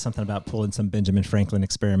 He said something about pulling some Benjamin Franklin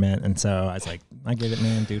experiment, and so I was like, I get it,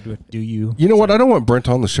 man, dude. Do you? You know what? I don't want Brent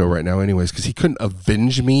on the show right now, anyways, because he couldn't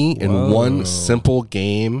avenge me in one simple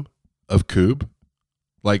game of Coob.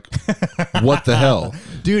 Like, what the hell,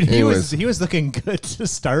 dude? He was looking good to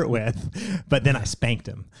start with, but then I spanked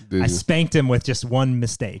him. I spanked him with just one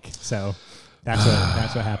mistake. So that's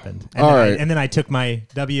what happened. And then I took my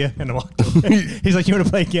W and walked away. He's like, "You want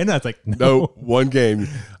to play again?" I was like, "No, one game."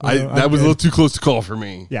 That was a little too close to call for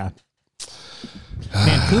me. Yeah.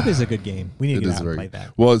 Man, Coob is a good game. We need to get out and play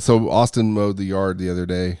that. Well, so Austin mowed the yard the other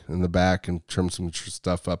day in the back and trimmed some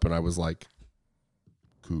stuff up, and I was like,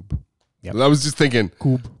 Coob. Yep. And I was just thinking,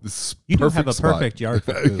 Coob. This you do have a spot. perfect yard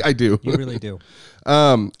for Coob. I do. You really do.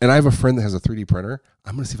 And I have a friend that has a 3D printer.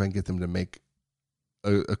 I'm going to see if I can get them to make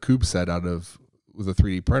a Coob set with a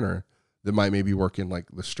 3D printer that might maybe work in like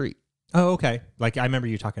the street. Oh, okay. Like I remember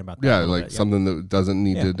you talking about that. Yeah, like something that doesn't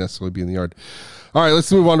need to necessarily be in the yard. All right,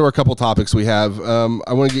 let's move on to our couple topics we have.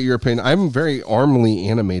 I want to get your opinion. I'm very armly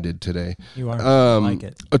animated today. You are. I like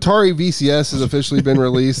it. Atari VCS has officially been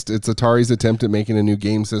released. It's Atari's attempt at making a new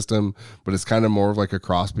game system, but it's kind of more of like a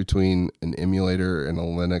cross between an emulator and a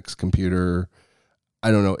Linux computer. I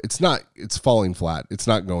don't know. It's falling flat. It's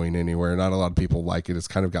not going anywhere. Not a lot of people like it. It's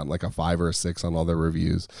kind of gotten like a 5 or a 6 on all their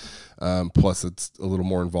reviews. Plus, it's a little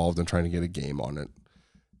more involved in trying to get a game on it.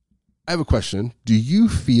 I have a question. Do you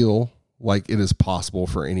feel like it is possible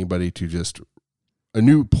for anybody a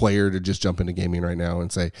new player to just jump into gaming right now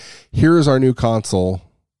and say, here is our new console,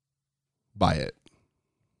 buy it?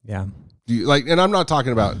 Yeah. Do you and I'm not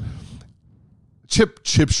talking about chip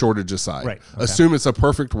shortage aside. Right. Okay. Assume it's a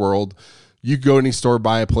perfect world. You go to any store,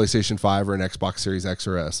 buy a PlayStation 5 or an Xbox Series X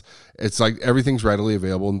or S. It's like everything's readily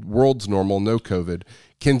available. World's normal, no COVID.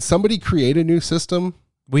 Can somebody create a new system?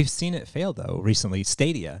 We've seen it fail, though, recently.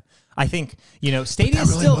 Stadia. I think, Stadia that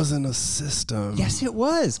really still wasn't a system. Yes, it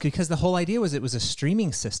was, because the whole idea was it was a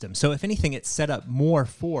streaming system. So if anything, it's set up more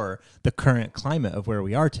for the current climate of where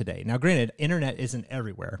we are today. Now, granted, internet isn't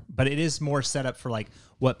everywhere, but it is more set up for like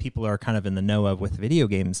what people are kind of in the know of with video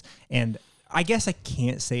games. And I guess I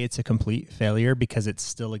can't say it's a complete failure because it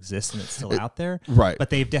still exists and it's still out there. Right. But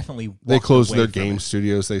they've definitely they closed their game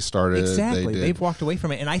studios they started. Exactly. They've walked away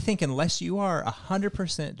from it. And I think unless you are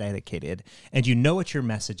 100% dedicated and you know what your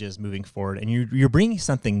message is moving forward and you're bringing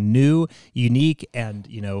something new, unique, and,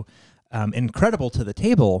 incredible to the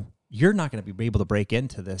table, you're not going to be able to break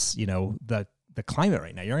into this, the the climate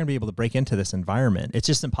right now. You're not going to be able to break into this environment. It's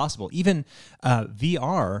just impossible. Even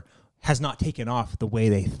VR has not taken off the way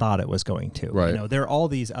they thought it was going to. Right. You know, there are all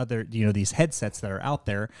these other, you know, these headsets that are out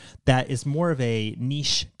there that is more of a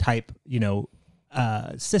niche type, you know,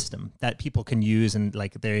 system that people can use and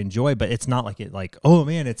like they enjoy, but it's not like it like, oh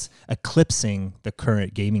man, it's eclipsing the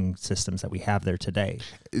current gaming systems that we have there today.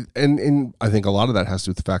 And I think a lot of that has to do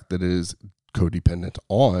with the fact that it is codependent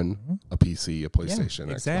on a PC, a PlayStation,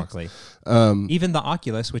 yeah, exactly. Xbox. Even the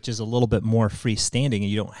Oculus, which is a little bit more freestanding, and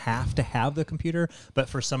you don't have to have the computer, but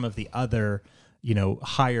for some of the other, you know,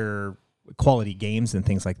 higher quality games and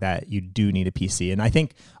things like that, you do need a PC. And I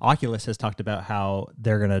think Oculus has talked about how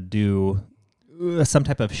they're going to do some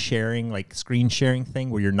type of sharing, like screen sharing thing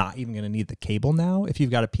where you're not even going to need the cable now. If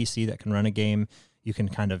you've got a PC that can run a game, you can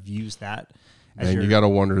kind of use that. And you got to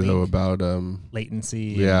wonder though about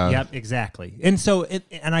latency. Yeah. Yep, exactly. And so,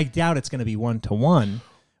 and I doubt it's going to be 1-to-1,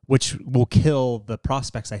 which will kill the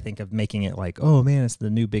prospects, I think, of making it like, oh man, it's the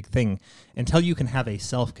new big thing. Until you can have a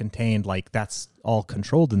self-contained, like that's all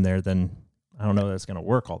controlled in there, then I don't know that it's going to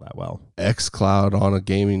work all that well. xCloud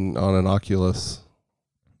on an Oculus.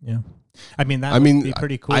 Yeah. I mean, that would be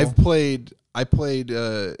pretty cool. I played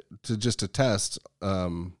to test,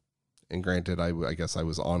 and granted, I guess I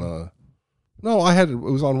was on it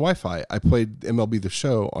was on Wi-Fi. I played MLB The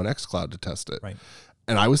Show on xCloud to test it. Right.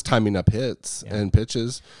 And I was timing up hits and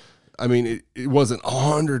pitches. I mean, it wasn't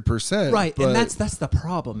 100%. Right. And that's the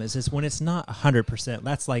problem is when it's not 100%.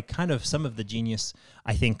 That's like kind of some of the genius,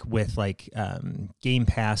 I think, with like Game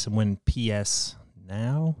Pass and when PS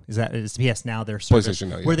Now, is PS Now their service, PlayStation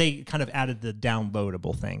Now, yeah. where they kind of added the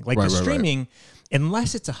downloadable thing. Like the Right. streaming,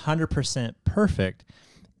 unless it's 100% perfect,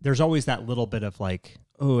 there's always that little bit of like,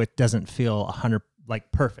 oh, it doesn't feel 100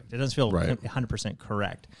 like perfect. It doesn't feel 100%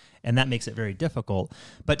 correct. And that makes it very difficult.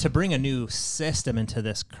 But to bring a new system into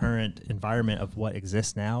this current environment of what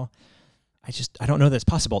exists now, I don't know that it's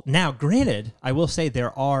possible. Now, granted, I will say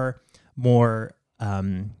there are more,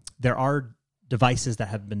 there are devices that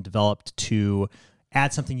have been developed to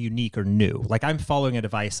add something unique or new. Like I'm following a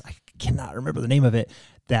device, I cannot remember the name of it,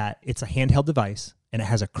 that it's a handheld device and it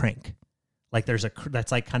has a crank. Like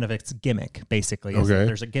that's like kind of its gimmick, basically. Okay.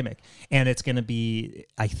 There's a gimmick. And it's going to be,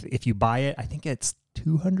 if you buy it, I think it's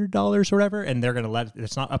 $200 or whatever, and they're going to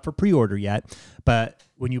it's not up for pre-order yet, but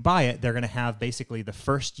when you buy it, they're going to have basically the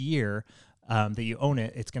first year that you own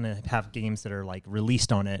it, it's going to have games that are like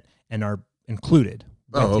released on it and are included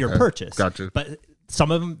with your purchase. Gotcha. But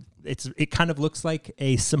some of them, it kind of looks like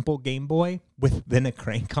a simple Game Boy with then a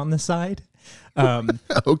crank on the side.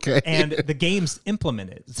 Okay. And the games implement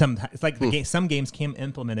it. It's like some games can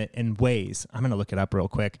implement it in ways. I'm going to look it up real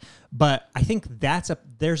quick. But I think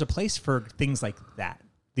there's a place for things like that.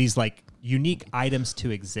 These like unique items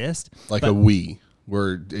to exist. Like a Wii,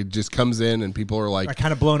 where it just comes in and people are like, are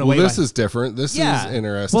kind of blown away. This is different. This is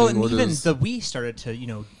interesting. Well, and even the Wii started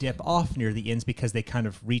to, dip off near the ends because they kind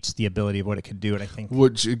of reached the ability of what it could do. And I think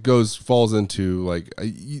which it falls into like,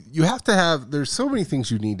 you have to have, there's so many things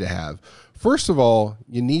you need to have. First of all,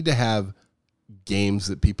 you need to have games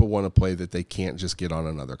that people want to play that they can't just get on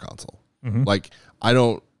another console. Mm-hmm. Like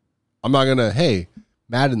I'm not going to, hey,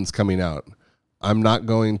 Madden's coming out. I'm not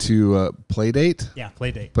going to Playdate. Yeah,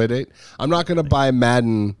 Playdate. Playdate. I'm not going to buy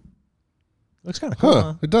Madden. Looks kind of cool.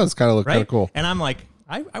 Huh? It does kind of look kind of cool. And I'm like,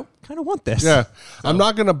 I kind of want this. Yeah. So. I'm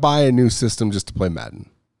not going to buy a new system just to play Madden.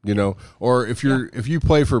 Or if you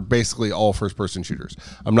play for basically all first person shooters,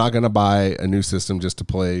 I'm not going to buy a new system just to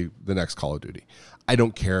play the next Call of Duty. I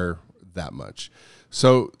don't care that much.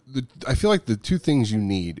 So I feel like the two things you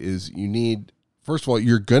need, first of all,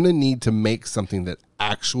 you're going to need to make something that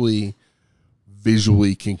actually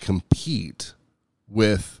visually can compete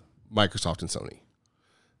with Microsoft and Sony.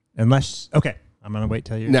 Okay. I'm going to wait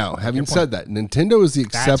till you. Now, having said that, Nintendo is the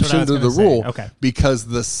exception to the rule. Okay. Because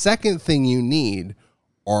the second thing you need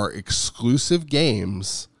are exclusive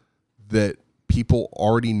games that people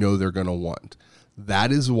already know they're going to want.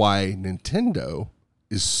 That is why Nintendo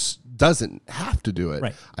doesn't have to do it.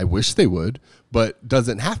 Right. I wish they would, but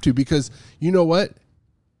doesn't have to, because you know what?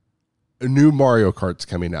 A new Mario Kart's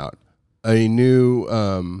coming out. A new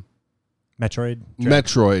Metroid,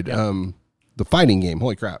 yep. The fighting game.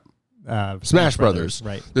 Holy crap. Smash Brothers.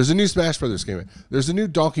 Right. There's a new Smash Brothers game. There's a new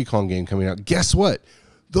Donkey Kong game coming out. Guess what?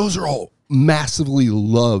 Those are all massively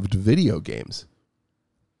loved video games.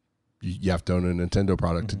 You have to own a Nintendo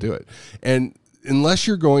product to do it. And unless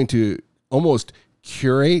you're going to almost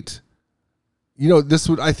curate,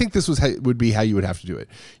 I think this would be how you would have to do it.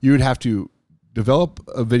 You would have to develop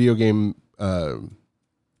a video game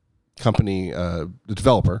company, the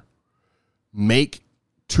developer, make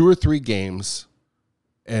 2 or 3 games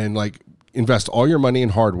and like invest all your money in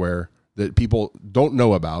hardware that people don't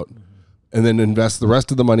know about, and then invest the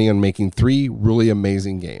rest of the money on making 3 really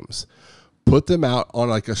amazing games. Put them out on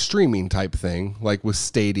like a streaming type thing, like with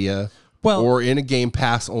Stadia, or in a Game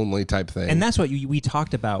Pass only type thing. And that's what we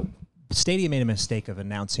talked about. Stadia made a mistake of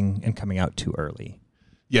announcing and coming out too early.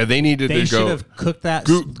 Yeah, they needed to go. They should have cooked that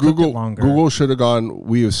Google longer. Google should have gone,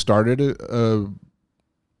 we have started a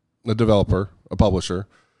developer, a publisher.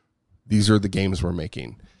 These are the games we're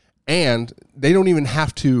making. And they don't even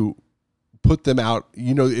have to put them out.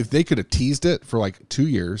 You know, if they could have teased it for like 2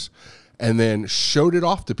 years and then showed it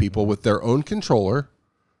off to people with their own controller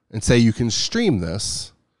and say, you can stream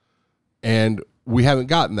this, and we haven't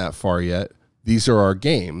gotten that far yet. These are our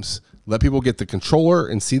games. Let people get the controller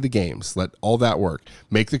and see the games. Let all that work.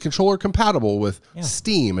 Make the controller compatible with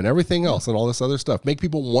Steam and everything else and all this other stuff. Make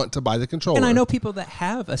people want to buy the controller. And I know people that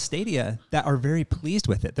have a Stadia that are very pleased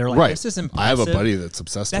with it. They're like, this is impressive. I have a buddy that's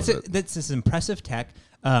obsessed with it. That's this impressive tech.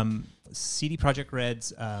 CD Projekt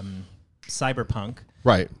Red's Cyberpunk.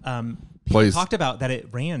 Right. People talked about that it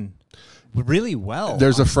ran really well.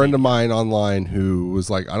 There's a friend of mine online who was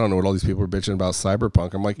like, I don't know what all these people are bitching about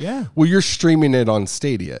Cyberpunk. I'm like, yeah. Well, you're streaming it on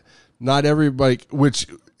Stadia. Not everybody, which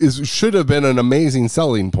should have been an amazing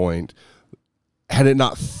selling point had it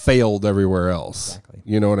not failed everywhere else. Exactly.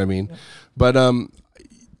 You know what I mean? Yeah. But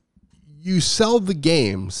you sell the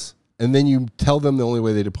games, and then you tell them the only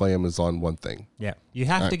way they to play them is on one thing. Yeah. You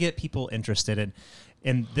have to get people interested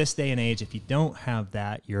in this day and age. If you don't have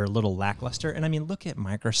that, you're a little lackluster. And I mean, look at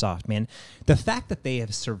Microsoft, man. The fact that they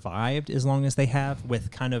have survived as long as they have with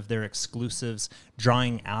kind of their exclusives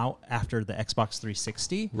drawing out after the Xbox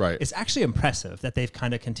 360 is actually impressive that they've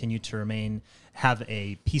kind of continued to have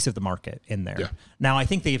a piece of the market in there. Yeah. Now, I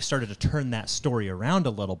think they've started to turn that story around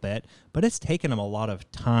a little bit, but it's taken them a lot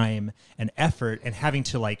of time and effort and having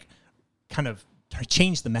to like kind of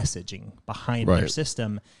change the messaging behind their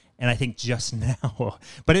system. And I think just now,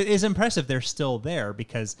 but it is impressive they're still there,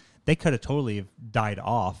 because they could have totally died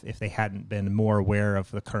off if they hadn't been more aware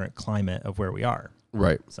of the current climate of where we are.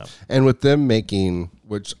 Right. So, and with them making,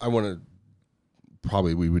 which I want to,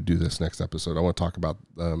 probably we would do this next episode. I want to talk about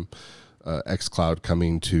xCloud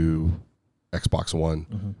coming to Xbox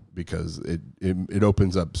One, because it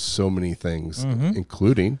opens up so many things,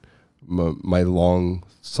 including my long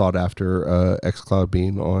sought after xCloud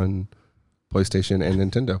being on PlayStation and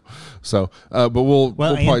Nintendo. So, but we'll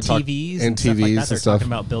probably talk TVs and stuff TVs like that. and They're stuff. talking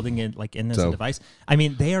about building it like in as a device. I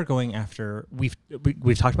mean, they are going after. We've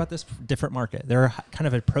talked about this different market. They're kind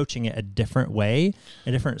of approaching it a different way,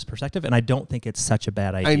 a different perspective, and I don't think it's such a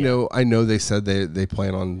bad idea. I know. They said they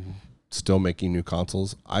plan on still making new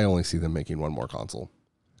consoles. I only see them making one more console,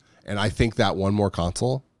 and I think that one more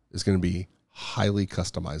console is going to be highly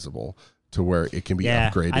customizable to where it can be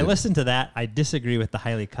upgraded. I listened to that. I disagree with the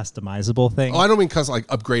highly customizable thing. Oh, I don't mean like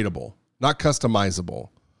upgradable, not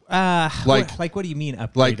customizable. Like what do you mean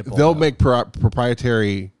upgradable? Like they'll make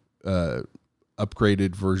proprietary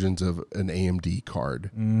upgraded versions of an AMD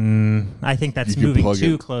card. I think that's moving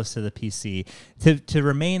too close to the PC. To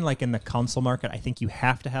remain like in the console market, I think you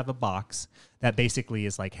have to have a box that basically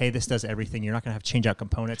is like, hey, this does everything. You're not going to have to change out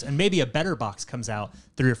components. And maybe a better box comes out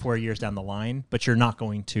 3 or 4 years down the line, but you're not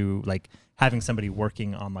going to like having somebody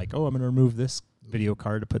working on like, oh, I'm going to remove this video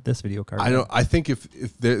card to put this video card. I think if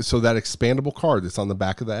so that expandable card that's on the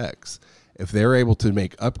back of the X, if they're able to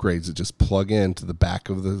make upgrades that just plug into the back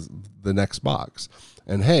of the next box,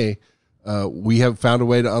 and hey, we have found a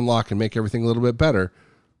way to unlock and make everything a little bit better.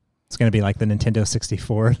 It's going to be like the Nintendo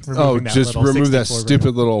 64. Oh, just remove that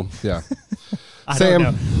stupid little, yeah. Sam,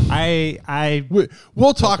 don't know.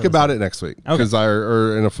 We'll talk about it next week, because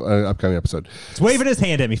or in an upcoming episode. He's waving his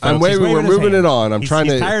hand at me, folks. I'm waving. We're moving it on. I'm trying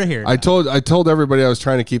to. He's tired of hearing. I told everybody I was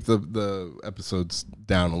trying to keep the episodes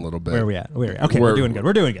down a little bit. Where are we at? Okay, we're doing good.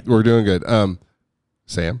 We're doing good.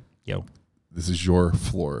 Sam. Yo. This is your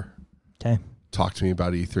floor. Okay. Talk to me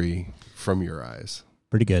about E3 from your eyes.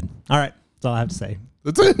 Pretty good. All right. That's all I have to say.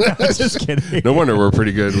 That's it. Just kidding. No wonder we're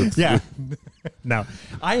pretty good. No,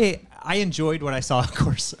 I enjoyed what I saw. Of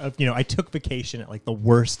course, I took vacation at like the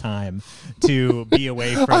worst time to be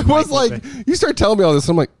away from. I was like, you start telling me all this.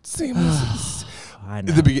 I'm like, Sam. I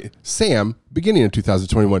know. Sam, beginning of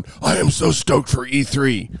 2021. I am so stoked for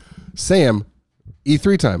E3. Sam,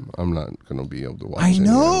 E3 time. I'm not going to be able to watch. I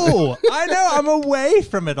know. I'm away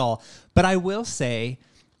from it all, but I will say,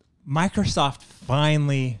 Microsoft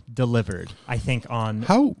finally delivered, I think, on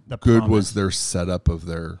how the good promise. Was their setup of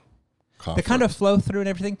their conference? The kind of flow through and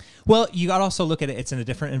everything. Well, you got to also look at it. It's in a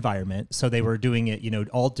different environment, so they were doing it,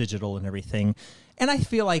 all digital and everything. And I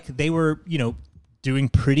feel like they were, doing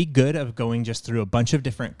pretty good of going just through a bunch of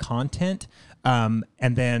different content, and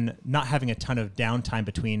then not having a ton of downtime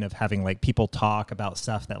between of having like people talk about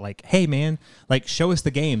stuff that like, hey man, like show us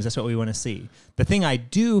the games. That's what we want to see. The thing I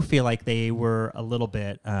do feel like they were a little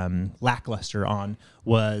bit lackluster on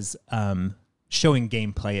was showing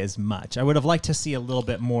gameplay as much. I would have liked to see a little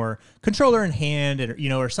bit more controller in hand, or, you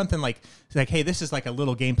know, or something like, hey, this is like a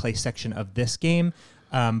little gameplay section of this game.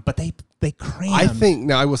 But they cram. I think,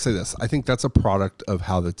 now I will say this, I think that's a product of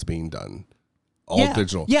how that's being done. All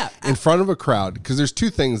digital. Yeah. In front of a crowd, because there's two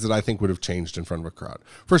things that I think would have changed in front of a crowd.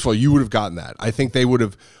 First of all, you would have gotten that. I think they would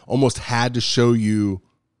have almost had to show you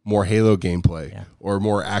more Halo gameplay or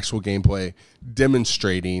more actual gameplay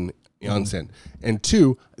demonstrating on scene. And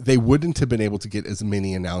two, they wouldn't have been able to get as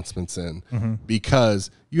many announcements in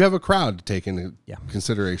because you have a crowd to take into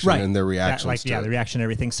consideration and their reactions. The reaction and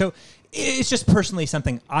everything. So it's just personally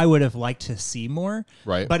something I would have liked to see more.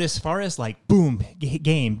 Right. But as far as like, boom,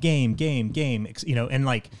 game, you know, and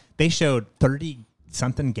like they showed 30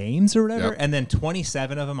 something games or whatever, and then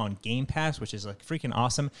 27 of them on Game Pass, which is like freaking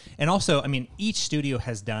awesome. And also, I mean, each studio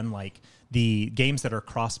has done like the games that are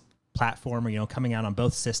cross-platform, or, you know, coming out on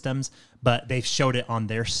both systems, but they've showed it on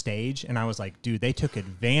their stage, and I was like, dude, they took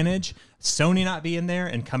advantage. Sony not being there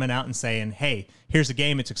and coming out and saying, hey, here's a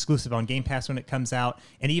game, it's exclusive on Game Pass when it comes out,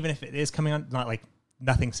 and even if it is coming on, not like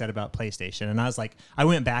nothing said about PlayStation. And I was like, I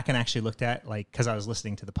went back and actually looked at, like, because I was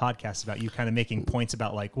listening to the podcast about you kind of making points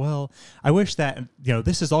about like, well, I wish that, you know,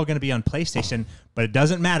 this is all going to be on PlayStation, but it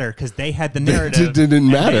doesn't matter because they had the narrative. It didn't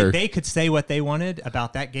matter. They could say what they wanted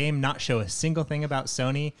about that game, not show a single thing about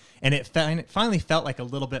Sony. And it finally felt like a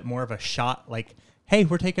little bit more of a shot, like, hey,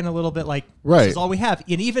 we're taking a little bit like, this is all we have.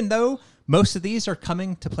 And even though most of these are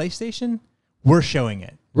coming to PlayStation, we're showing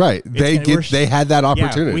it. Right. They had that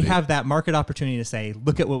opportunity. Yeah, we have that market opportunity to say,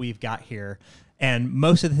 look at what we've got here. And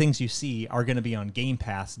most of the things you see are going to be on Game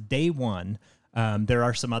Pass day one. There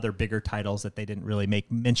are some other bigger titles that they didn't really make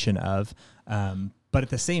mention of. But at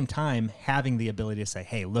the same time, having the ability to say,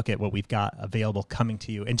 hey, look at what we've got available coming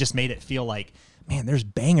to you, and just made it feel like, man, there's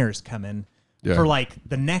bangers coming. For like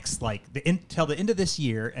the next, like till the end of this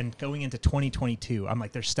year and going into 2022, I'm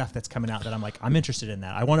like, there's stuff that's coming out that I'm like, I'm interested in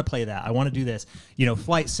that. I want to play that. I want to do this, you know,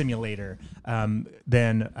 Flight Simulator,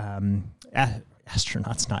 then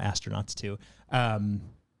Astronauts, not Astronauts 2.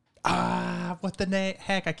 What the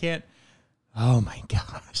heck? I can't. Oh my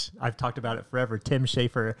gosh. I've talked about it forever. Tim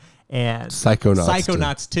Schafer and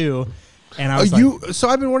Psychonauts 2. And I was so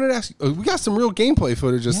I've been wanting to ask you, we got some real gameplay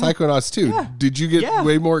footage of Psychonauts 2. Yeah. Did you get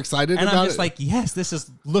way more excited about it? And I'm just like, yes, this is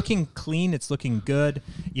looking clean. It's looking good.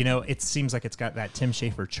 You know, it seems like it's got that Tim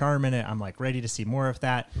Schafer charm in it. I'm like ready to see more of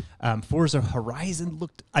that. Forza Horizon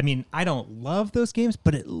looked, I mean, I don't love those games,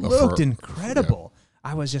 but it looked incredible.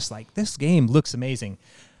 I was just like, this game looks amazing.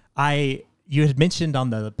 You had mentioned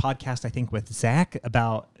on the podcast, I think with Zach,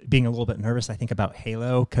 about being a little bit nervous, I think, about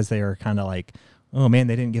Halo, because they were kind of like, oh man,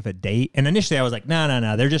 they didn't give a date. And initially I was like,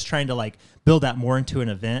 no. They're just trying to like build that more into an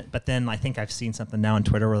event. But then I think I've seen something now on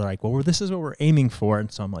Twitter where they're like, well, this is what we're aiming for.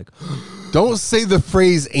 And so I'm like, don't say the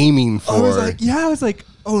phrase aiming for. I was like,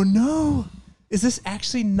 oh no, is this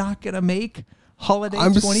actually not going to make holiday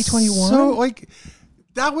 2021? So like,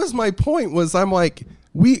 that was my point, was I'm like,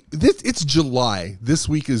 it's July. This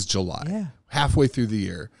week is July. Yeah. Halfway through the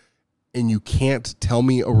year. And you can't tell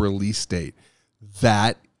me a release date.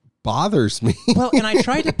 That bothers me. Well, and I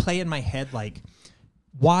tried to play in my head, like,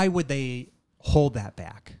 why would they hold that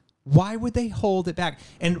back? Why would they hold it back?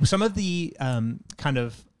 And some of the kind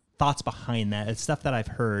of thoughts behind that, it's stuff that I've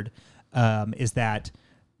heard, is that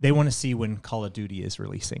they want to see when Call of Duty is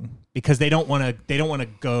releasing, because they don't want to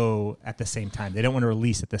go at the same time. They don't want to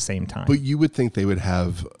release at the same time. But you would think they would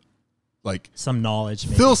have like some knowledge.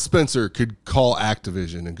 Maybe. Phil Spencer could call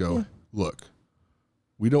Activision and go, look,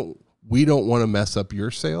 we don't want to mess up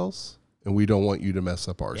your sales, and we don't want you to mess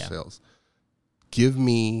up our sales. Give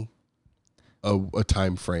me a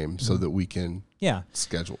time frame so that we can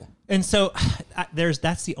schedule. And so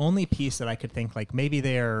that's the only piece that I could think, like, maybe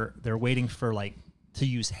they're waiting for like to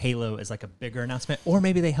use Halo as like a bigger announcement, or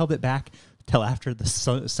maybe they held it back till after the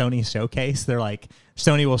Sony showcase. They're like,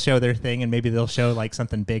 Sony will show their thing, and maybe they'll show like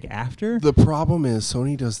something big after. The problem is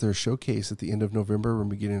Sony does their showcase at the end of November and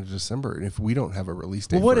beginning of December, and if we don't have a release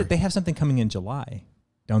date, they have something coming in July,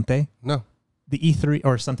 don't they? No, the E3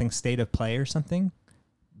 or something, State of Play or something.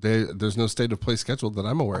 There's no State of Play scheduled that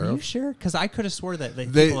I'm aware of. Are you sure? Because I could have swore that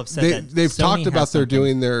people have said that they've Sony talked about they're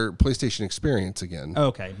doing their Playstation Experience again. Oh,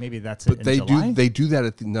 okay, maybe that's but it. They do that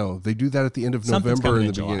at the end of November and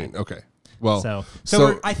the beginning. Okay, well,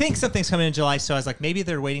 so I think something's coming in July. So I was like, maybe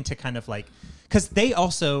they're waiting to kind of like, because they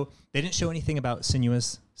didn't show anything about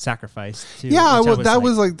Senua's sacrificed too. Yeah, which I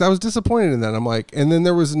was disappointed in that. I'm like, and then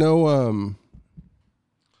there was no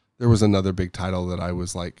there was another big title that I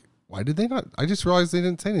was like, why did they not? I just realized they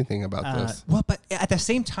didn't say anything about this. Well, but at the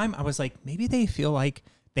same time, I was like, maybe they feel like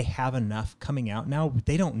they have enough coming out now.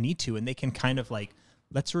 They don't need to, and they can kind of like,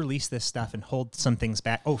 let's release this stuff and hold some things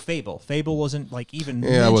back. Oh, Fable. Fable wasn't like even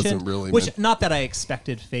mentioned. It wasn't really. Not that I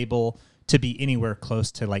expected Fable to be anywhere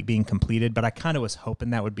close to like being completed, but I kind of was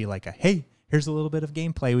hoping that would be like a, hey, here's a little bit of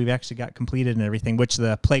gameplay we've actually got completed and everything, which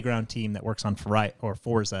the Playground team that works on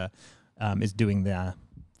Forza is doing the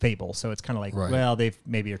Fable. So it's kind of like, well, they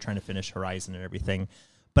maybe are trying to finish Horizon and everything.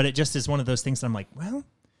 But it just is one of those things that I'm like, well,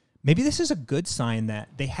 maybe this is a good sign that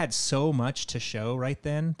they had so much to show right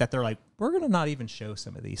then that they're like, we're going to not even show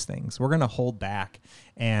some of these things. We're going to hold back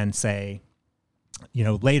and say,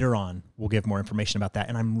 later on, we'll give more information about that.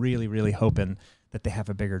 And I'm really, really hoping that they have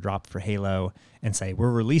a bigger drop for Halo and say, we're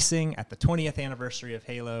releasing at the 20th anniversary of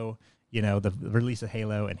Halo, the release of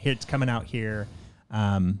Halo, and it's coming out here.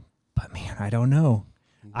 But man, I don't know.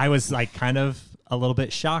 I was like kind of a little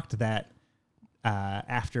bit shocked that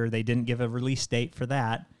after they didn't give a release date for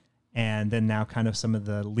that, and then now kind of some of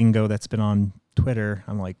the lingo that's been on Twitter,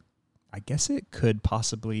 I'm like, I guess it could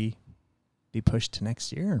possibly be pushed to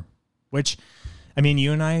next year. Which, I mean,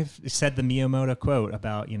 you and I have said the Miyamoto quote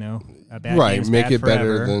about, a bad game's make bad it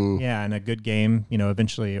forever. better than and a good game,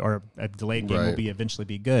 eventually, or a delayed game will eventually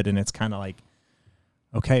be good. And it's kind of like,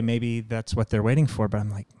 okay, maybe that's what they're waiting for. But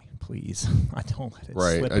I'm like, please, I don't let it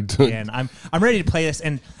slip again. I'm ready to play this,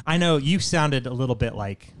 and I know you sounded a little bit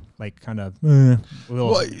like kind of.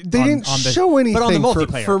 Well, they didn't show anything, but on the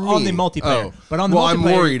multiplayer, for me. On the multiplayer, but on the multiplayer, I'm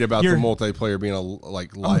worried about the multiplayer being a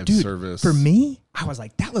live service. For me, I was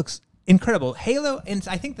like, that looks incredible. Halo, and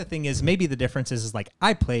I think the thing is maybe the difference is like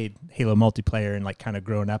I played Halo multiplayer and like kind of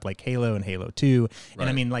growing up like Halo and Halo 2, and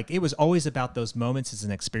I mean like it was always about those moments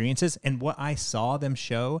and experiences, and what I saw them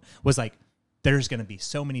show was like, there's going to be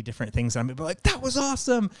so many different things. I'm like, that was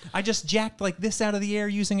awesome. I just jacked like this out of the air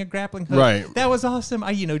using a grappling hook. Right. That was awesome.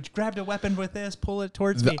 I, grabbed a weapon with this, pull it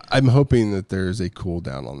towards me. I'm hoping that there's a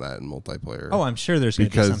cooldown on that in multiplayer. Oh, I'm sure there's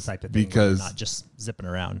going to be some type of thing where not just zipping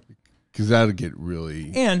around. Because that'll get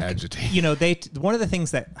really agitating. One of the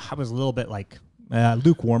things that I was a little bit like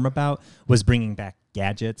lukewarm about was bringing back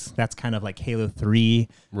gadgets. That's kind of like Halo 3.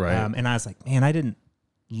 Right. And I was like, man, I didn't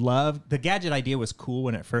love the gadget idea. Was cool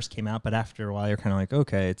when it first came out, but after a while you're kind of like,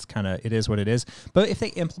 okay, it is what it is. But if they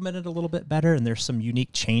implement it a little bit better and there's some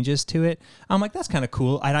unique changes to it, I'm like, that's kind of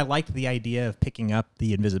cool. And I liked the idea of picking up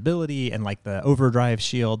the invisibility and like the overdrive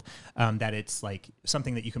shield, that it's like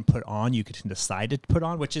something that you can put on, you can decide to put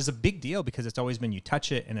on, which is a big deal because it's always been you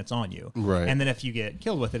touch it and it's on you. Right. And then if you get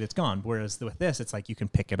killed with it, it's gone. Whereas with this, it's like you can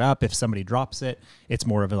pick it up. If somebody drops it, it's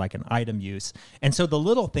more of like an item use. And so the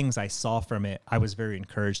little things I saw from it, I was very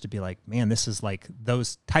encouraged to be like, man, this is like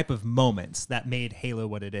those type of moments that made Halo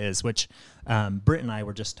what it is, which Britt and I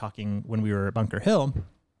were just talking when we were at Bunker Hill,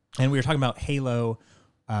 and we were talking about Halo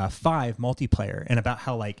 5 multiplayer and about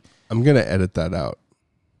how like... I'm going to edit that out.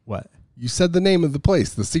 What? You said the name of the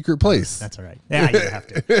place, the secret place. That's all right. Yeah, you have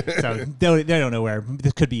to. So they don't know where.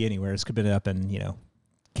 This could be anywhere. This could be up in,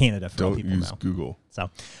 Canada for all people know. Don't use Google.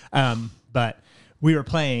 So, but we were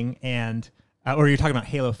playing and, or you're talking about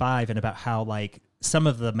Halo 5 and about how like some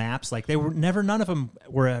of the maps, like none of them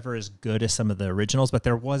were ever as good as some of the originals, but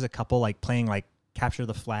there was a couple like playing like Capture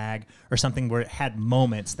the Flag or something where it had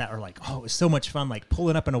moments that are like, oh, it was so much fun, like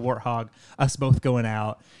pulling up in a Warthog, us both going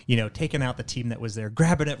out, taking out the team that was there,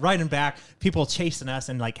 grabbing it, riding back, people chasing us,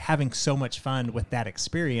 and like having so much fun with that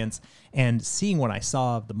experience. And seeing what I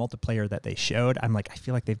saw of the multiplayer that they showed, I'm like, I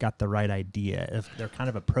feel like they've got the right idea. If they're kind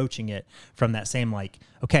of approaching it from that same like,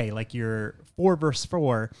 okay, like your 4 versus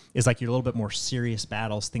 4 is like your little bit more serious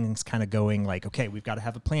battles, things kind of going like, okay, we've got to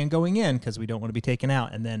have a plan going in because we don't want to be taken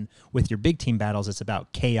out. And then with your big team battles, it's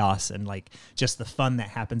about chaos and like just the fun that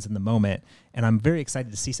happens in the moment. And I'm very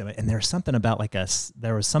excited to see some of it. And there's something about like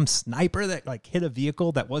there was some sniper that like hit a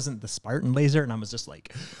vehicle that wasn't the Spartan laser. And I was just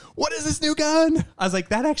like, what is this new gun? I was like,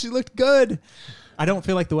 that actually looked good. I don't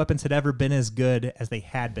feel like the weapons had ever been as good as they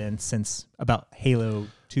had been since about Halo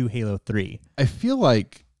 2, Halo 3. I feel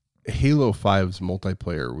like Halo 5's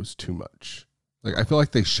multiplayer was too much. Like, I feel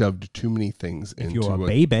like they shoved too many things into it. If you're a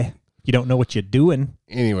baby, you don't know what you're doing.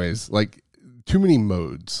 Anyways, like, too many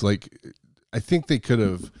modes. Like, I think they could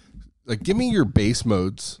have... Like, give me your base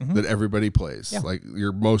modes that everybody plays, like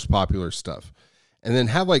your most popular stuff, and then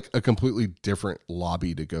have like a completely different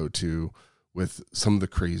lobby to go to with some of the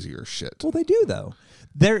crazier shit. Well, they do though.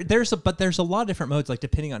 There's a lot of different modes, like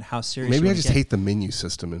depending on how serious. Maybe I just hate the menu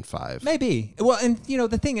system in 5. Maybe. Well, and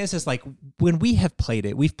the thing is like when we have played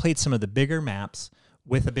it, we've played some of the bigger maps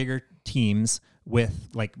with a bigger teams with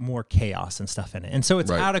like more chaos and stuff in it. And so it's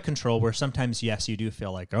out of control where sometimes, yes, you do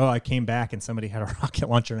feel like, oh, I came back and somebody had a rocket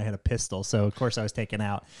launcher and I had a pistol. So of course I was taken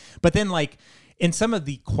out. But then like in some of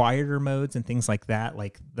the quieter modes and things like that,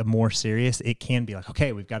 like the more serious, it can be like,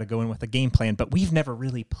 okay, we've got to go in with a game plan, but we've never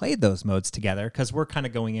really played those modes together because we're kind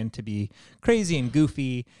of going in to be crazy and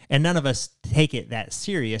goofy, and none of us take it that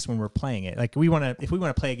serious when we're playing it. Like if we want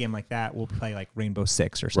to play a game like that, we'll play like Rainbow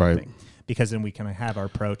Six or something, because then we kind of have our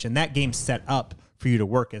approach, and that game's set up for you to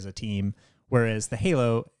work as a team. Whereas the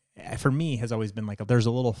Halo, for me, has always been like, there's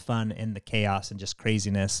a little fun in the chaos and just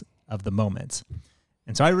craziness of the moments.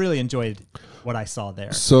 And so I really enjoyed what I saw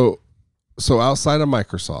there. So outside of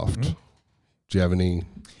Microsoft, do you have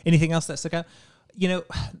anything else that stuck out? You know,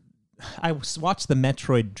 I watched the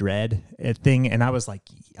Metroid Dread thing, and I was like,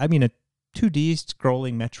 I mean, a 2D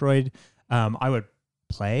scrolling Metroid, I would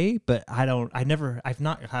play, but I've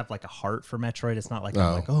not have like a heart for Metroid. It's not like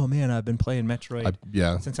I'm like, oh man, I've been playing Metroid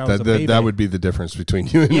since I was a baby. That would be the difference between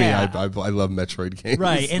you and me. I love Metroid games.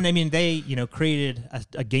 Right. And I mean, they, created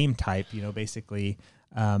a game type, basically,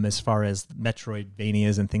 as far as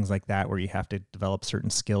Metroidvanias and things like that, where you have to develop certain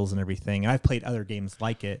skills and everything. And I've played other games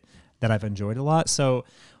like it that I've enjoyed a lot. So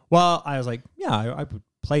while I was like, yeah, I would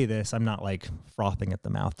play this, I'm not like frothing at the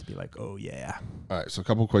mouth to be like, oh yeah. All right, so a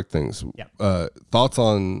couple quick things. Yeah. Thoughts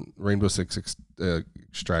on Rainbow Six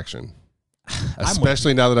Extraction,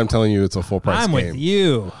 especially now that I'm telling you it's a full price game. I'm with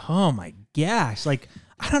you. Oh my gosh! Like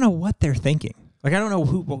I don't know what they're thinking. Like I don't know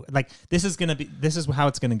who. Like this is how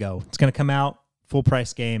it's gonna go. It's gonna come out full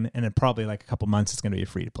price game, and in probably like a couple months, it's gonna be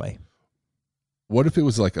free to play. What if it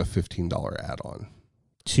was like a $15 add-on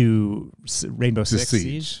to Rainbow Six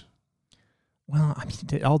Siege? Well, I mean,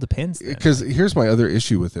 it all depends. Because here's my other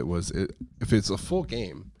issue with it was if it's a full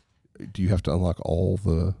game, do you have to unlock all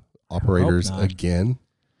the operators again?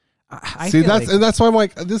 That's why I'm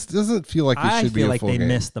like, this doesn't feel like it should be a full game. I feel like they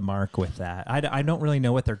missed the mark with that. I don't really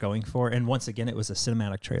know what they're going for. And once again, it was a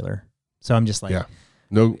cinematic trailer. So I'm just like,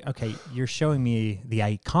 okay, you're showing me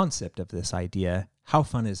the concept of this idea. How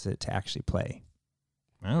fun is it to actually play?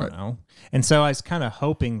 I don't know. And so I was kind of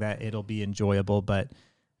hoping that it'll be enjoyable, but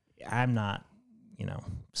I'm not,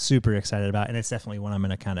 super excited about it. And it's definitely one I'm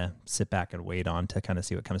going to kind of sit back and wait on to kind of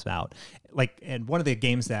see what comes out. And one of the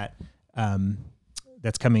games that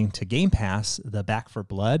that's coming to Game Pass, the Back 4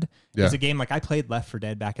 Blood, is a game like I played Left 4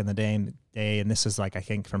 Dead back in the day, and this is like I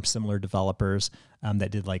think from similar developers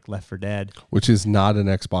that did like Left 4 Dead, which is not an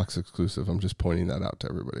Xbox exclusive. I'm just pointing that out to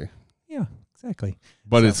everybody. Yeah, exactly.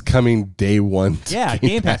 But it's coming day one.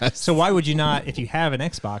 Game Pass. So why would you not, if you have an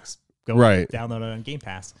Xbox, go download it on Game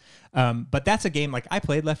Pass? But that's a game like I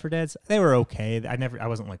played Left 4 Dead. They were okay. I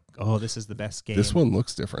wasn't like, oh, this is the best game. This one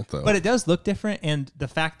looks different though. But it does look different, and the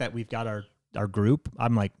fact that we've got our group,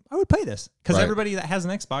 I'm like, I would play this because everybody that has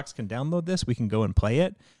an Xbox can download this. We can go and play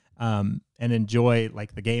it and enjoy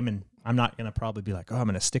like the game. And I'm not gonna probably be like, oh, I'm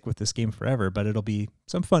gonna stick with this game forever, but it'll be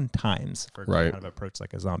some fun times for kind of approach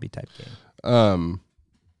like a zombie type game. There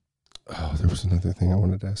was another thing I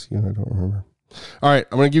wanted to ask you, and I don't remember. All right,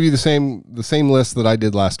 I'm going to give you the same list that I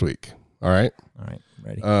did last week. All right,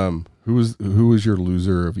 ready. Who was your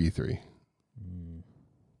loser of E3?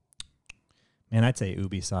 Man, I'd say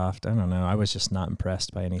Ubisoft. I don't know. I was just not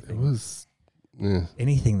impressed by anything. It was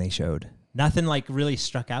anything they showed. Nothing like really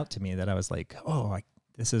struck out to me that I was like, oh,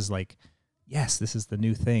 this is like, yes, this is the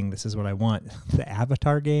new thing. This is what I want. The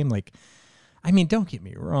Avatar game, like. I mean, don't get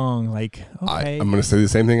me wrong. Like, okay. I'm going to say the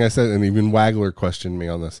same thing I said, and even Wagler questioned me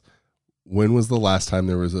on this. When was the last time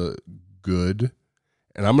there was a good,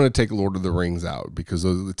 and I'm going to take Lord of the Rings out because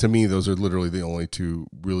to me, those are literally the only two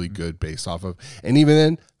really good based off of, and even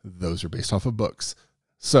then, those are based off of books.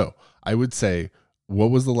 So I would say,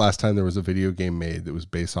 what was the last time there was a video game made that was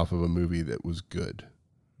based off of a movie that was good?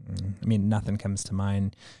 I mean, nothing comes to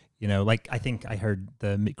mind. Like I think I heard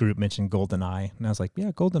the group mention GoldenEye, and I was like,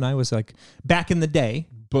 yeah, GoldenEye was like back in the day.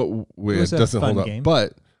 But it doesn't hold up. Game.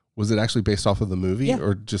 But was it actually based off of the movie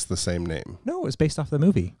or just the same name? No, it was based off the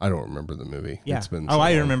movie. I don't remember the movie. Yeah. It's been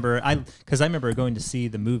I remember. Because I remember going to see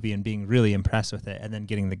the movie and being really impressed with it, and then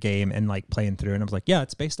getting the game and like playing through, and I was like, yeah,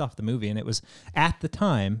 it's based off the movie, and it was at the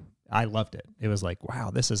time. I loved it. It was like,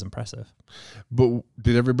 wow, this is impressive. But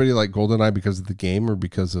did everybody like GoldenEye because of the game or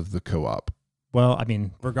because of the co-op? Well, I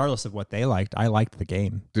mean, regardless of what they liked, I liked the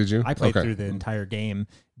game. Did you? I played through the entire game,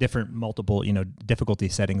 multiple, difficulty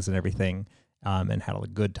settings and everything, and had a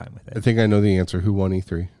good time with it. I think I know the answer. Who won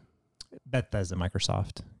E3? Bethesda,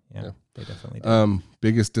 Microsoft. Yeah, they definitely did.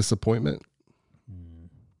 Biggest disappointment?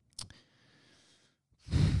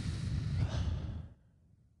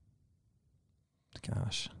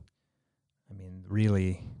 Gosh. I mean,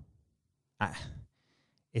 really,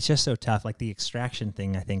 it's just so tough. Like the extraction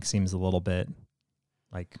thing, I think seems a little bit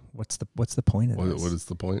like what's the point of this? What is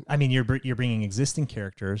the point? I mean, you're bringing existing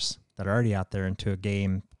characters that are already out there into a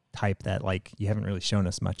game type that like you haven't really shown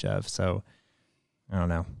us much of. So I don't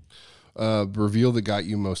know. Reveal that got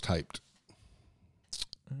you most hyped.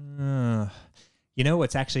 You know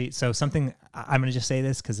what's actually something I'm going to just say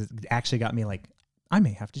this because it actually got me like I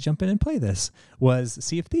may have to jump in and play this was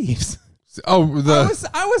Sea of Thieves. Oh,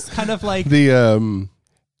 I was kind of like the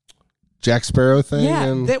Jack Sparrow thing.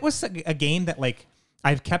 Yeah, that was a game that like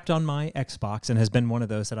I've kept on my Xbox and has been one of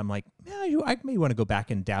those that I'm like, yeah, I may want to go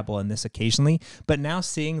back and dabble in this occasionally. But now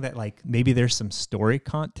seeing that like maybe there's some story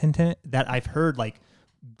content in it that I've heard like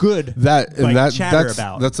good chatter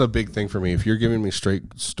about. That's a big thing for me. If you're giving me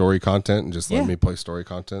straight story content and just letting me play story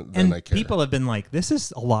content, then and I care. People have been like, this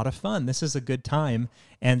is a lot of fun. This is a good time.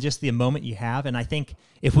 And just the moment you have. And I think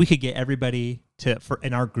if we could get everybody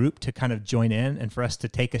in our group to kind of join in and for us to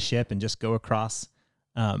take a ship and just go across,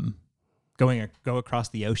 go across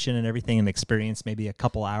the ocean and everything and experience maybe a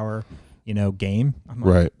couple hour, game. I'm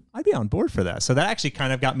like, right. I'd be on board for that. So that actually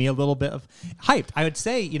kind of got me a little bit of hyped. I would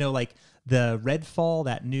say, like the Redfall,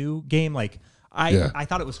 that new game, like I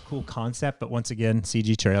thought it was a cool concept, but once again,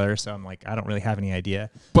 CG trailer. So I'm like, I don't really have any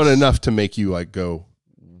idea. But enough to make you like go,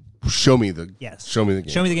 show me the game. Show me the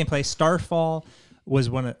gameplay. Starfall was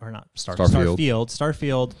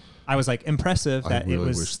Starfield. I was like impressive that really it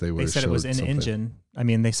was. They said it was in engine. I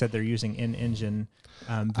mean, they said they're using in engine.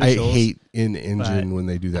 Visuals, I hate in engine when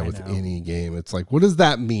they do that with any game. It's like, what does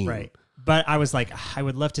that mean? Right. But I was like, I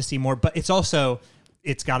would love to see more. But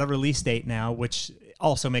it's got a release date now, which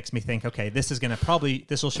also makes me think, okay, this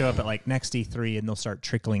will show up at like next E3 and they'll start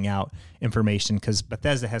trickling out information because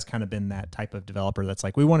Bethesda has kind of been that type of developer that's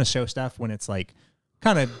like, we want to show stuff when it's like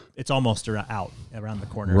it's almost out around the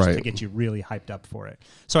corner to get you really hyped up for it.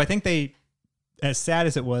 So I think as sad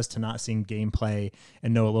as it was to not seeing gameplay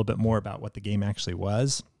and know a little bit more about what the game actually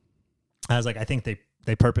was, I was like, I think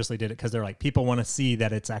they purposely did it because they're like, people want to see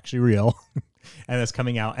that it's actually real and it's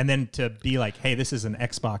coming out. And then to be like, hey, this is an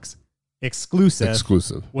Xbox exclusive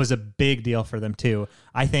was a big deal for them too.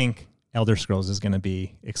 I think Elder Scrolls is going to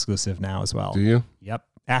be exclusive now as well. Do you? Yep.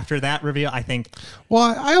 After that reveal, I think. Well,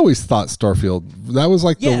 I always thought Starfield, that was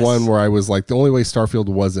like the one where I was like, the only way Starfield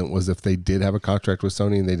wasn't was if they did have a contract with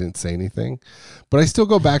Sony and they didn't say anything. But I still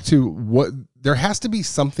go back to there has to be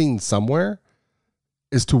something somewhere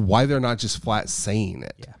as to why they're not just flat saying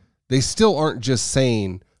it. Yeah. They still aren't just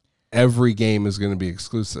saying every game is going to be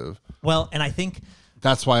exclusive. Well, and I think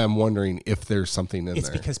that's why I'm wondering if there's something in there. It's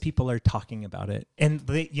because people are talking about it. And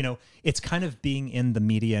they, it's kind of being in the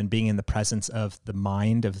media and being in the presence of the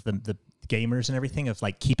mind of the gamers and everything of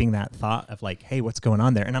like keeping that thought of like, hey, what's going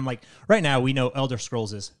on there? And I'm like, right now we know Elder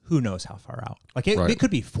Scrolls is who knows how far out. Like it could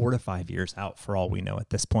be 4 to 5 years out for all we know at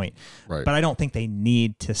this point. Right. But I don't think they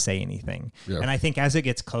need to say anything. Yeah. And I think as it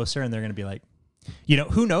gets closer and they're going to be like,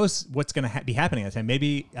 who knows what's going to be happening at the time.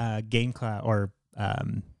 Maybe GameCloud or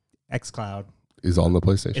xCloud is on the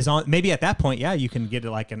PlayStation. Maybe at that point, you can get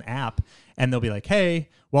like an app and they'll be like, hey,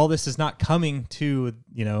 well, this is not coming to,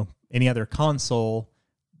 any other console.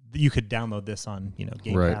 You could download this on,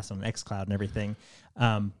 Game Pass on xCloud and everything.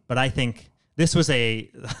 But I think this was a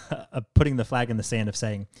putting the flag in the sand of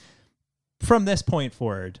saying, from this point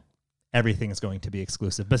forward, everything is going to be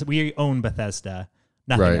exclusive. But we own Bethesda.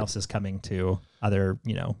 Nothing else is coming to other,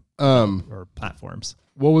 or platforms.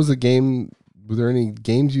 What was the game? Were there any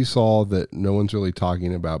games you saw that no one's really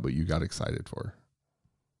talking about, but you got excited for?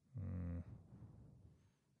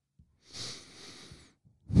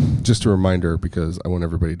 Just a reminder, because I want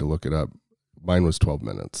everybody to look it up. Mine was 12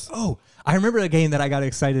 minutes. Oh, I remember a game that I got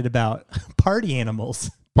excited about. Party Animals.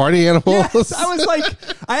 Party Animals? Yes, I was like,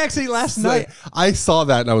 I actually last night. I saw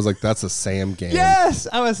that and I was like, that's a Sam game. Yes.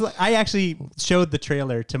 I actually showed the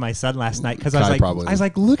trailer to my son last night because I was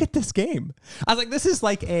like, look at this game. I was like, this is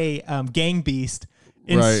like a Gang Beast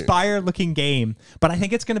inspired looking game. But I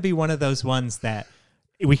think it's going to be one of those ones that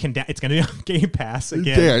we can, it's going to be on Game Pass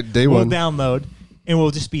again. Yeah, day one. We'll download and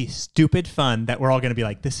we'll just be stupid fun that we're all going to be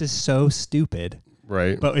like, this is so stupid.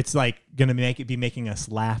 Right. But it's like going to be making us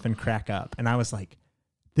laugh and crack up. And I was like,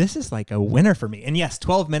 this is like a winner for me. And yes,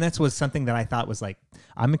 12 minutes was something that I thought was like,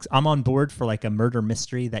 I'm on board for like a murder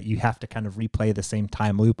mystery that you have to kind of replay the same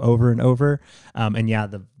time loop over and over. And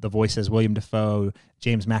the voices, William Dafoe,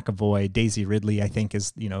 James McAvoy, Daisy Ridley, I think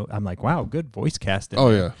is, I'm like, wow, good voice casting.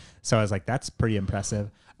 Oh yeah. So I was like, that's pretty impressive.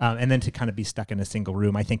 And then to kind of be stuck in a single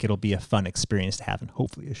room, I think it'll be a fun experience to have and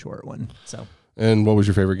hopefully a short one. So. And what was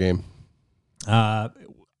your favorite game?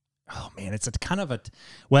 oh man, it's a kind of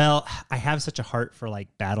well, I have such a heart for like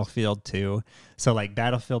Battlefield 2. So like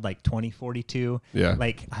Battlefield like 2042. Yeah.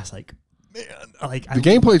 Like I was like, man, like The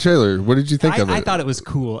gameplay trailer, what did you think of it? I thought it was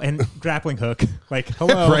cool. And grappling hook, like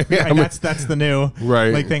hello. Right, yeah, like, that's the new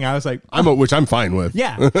right. like thing. I was like, which I'm fine with.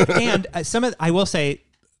 yeah. And I will say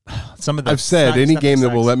some of the I've said any game that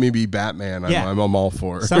will sucks. let me be Batman, I'm all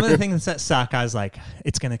for. Some of the things that suck, I was like,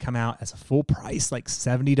 it's going to come out as a full price, like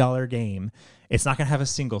 $70 game. It's not going to have a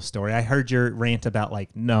single story. I heard your rant about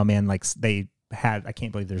like, no, man, like I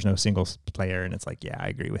can't believe there's no single player. And it's like, yeah, I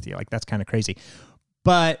agree with you. Like, that's kind of crazy.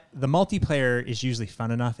 But the multiplayer is usually fun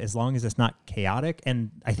enough as long as it's not chaotic. And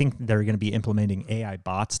I think they're going to be implementing AI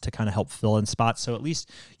bots to kind of help fill in spots. So at least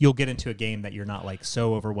you'll get into a game that you're not like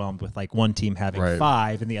so overwhelmed with like one team having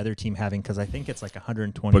 5 and the other team having, because I think it's like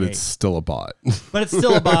 128. But it's still a bot. But it's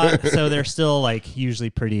still a bot. So they're still like usually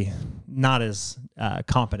pretty not as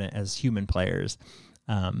competent as human players.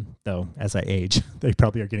 Though as I age, they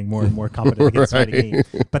probably are getting more and more competent against fighting me.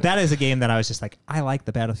 But that is a game that I was just like, I like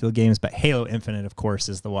the Battlefield games, but Halo Infinite, of course,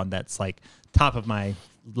 is the one that's like top of my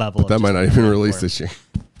level. But that might not even release this year.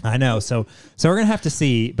 I know. So we're gonna have to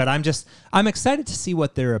see. But I'm excited to see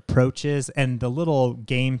what their approach is, and the little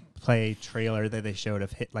gameplay trailer that they showed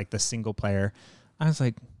of like the single player. I was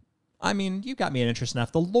like, I mean, you got me interested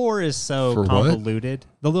enough. The lore is so For convoluted.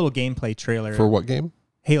 What? The little gameplay trailer for what game?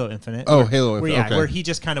 Halo Infinite. Oh, Halo Infinite. Where he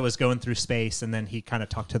just kind of was going through space, and then he kind of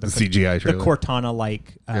talked to the CGI trailer. The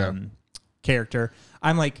Cortana-like character.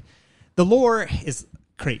 I'm like, the lore is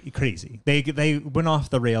crazy. They went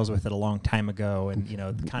off the rails with it a long time ago, and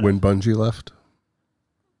when Bungie left.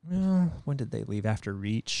 When did they leave? After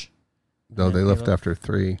Reach? No, they left after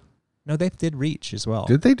 3. No, they did Reach as well.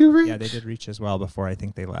 Did they do Reach? Yeah, they did Reach as well before I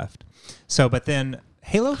think they left. So, but then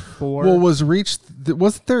Halo 4... Well, was Reach...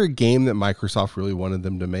 wasn't there a game that Microsoft really wanted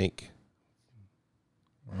them to make?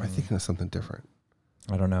 Or am I thinking of something different?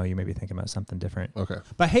 I don't know. You may be thinking about something different. Okay.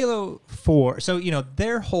 But Halo 4... So,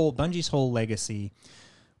 Bungie's whole legacy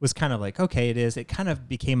was kind of like, okay, it is. It kind of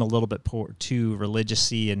became a little bit too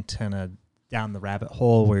religious-y and kind of down the rabbit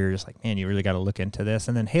hole where you're just like, man, you really got to look into this.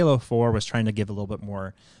 And then Halo 4 was trying to give a little bit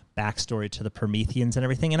more backstory to the Prometheans and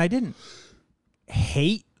everything. And I didn't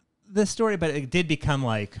hate the story, but it did become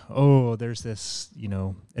like, oh, there's this,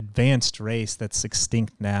 advanced race that's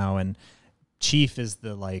extinct now. And Chief is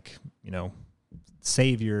the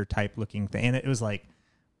savior type looking thing. And it was like,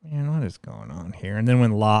 man, what is going on here? And then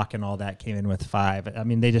when Locke and all that came in with 5, I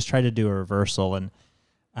mean, they just tried to do a reversal, and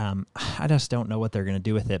I just don't know what they're going to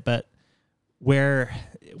do with it. But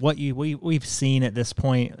we've seen at this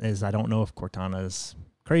point is, I don't know if Cortana's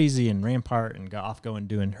crazy and Rampart and going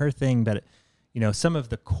doing her thing, but some of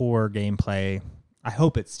the core gameplay, I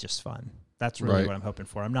hope it's just fun. That's really what I'm hoping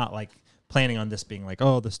for. I'm not like planning on this being like,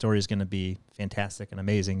 oh, the story is going to be fantastic and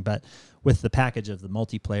amazing, but with the package of the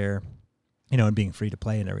multiplayer, and being free to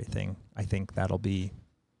play and everything, I think that'll be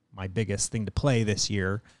my biggest thing to play this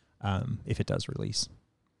year, if it does release.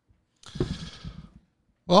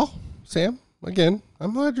 Well, Sam, again,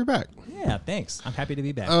 I'm glad you're back. Yeah, thanks. I'm happy to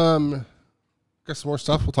be back. Got some more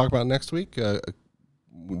stuff we'll talk about next week.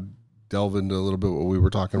 We'll delve into a little bit what we were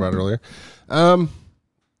talking about earlier.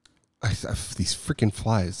 These freaking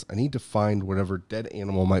flies. I need to find whatever dead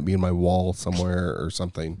animal might be in my wall somewhere or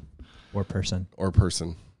something. Or person.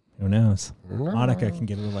 Who knows? Monica can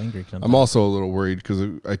get a little angry. I'm also a little worried because,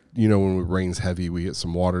 when it rains heavy, we get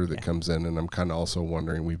some water that comes in, and I'm kind of also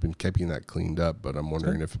wondering, we've been keeping that cleaned up, but I'm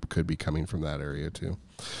wondering if it could be coming from that area too.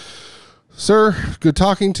 Sir, good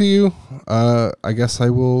talking to you. I guess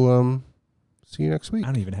I will see you next week. I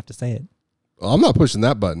don't even have to say it. Well, I'm not pushing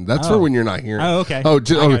that button. That's for when you're not here. Oh, okay.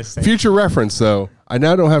 Future reference, though. I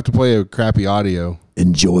now don't have to play a crappy audio.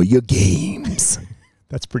 Enjoy your games.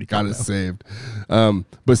 That's pretty cool. Got it saved.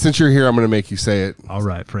 But since you're here, I'm going to make you say it. All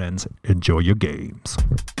right, friends. Enjoy your games.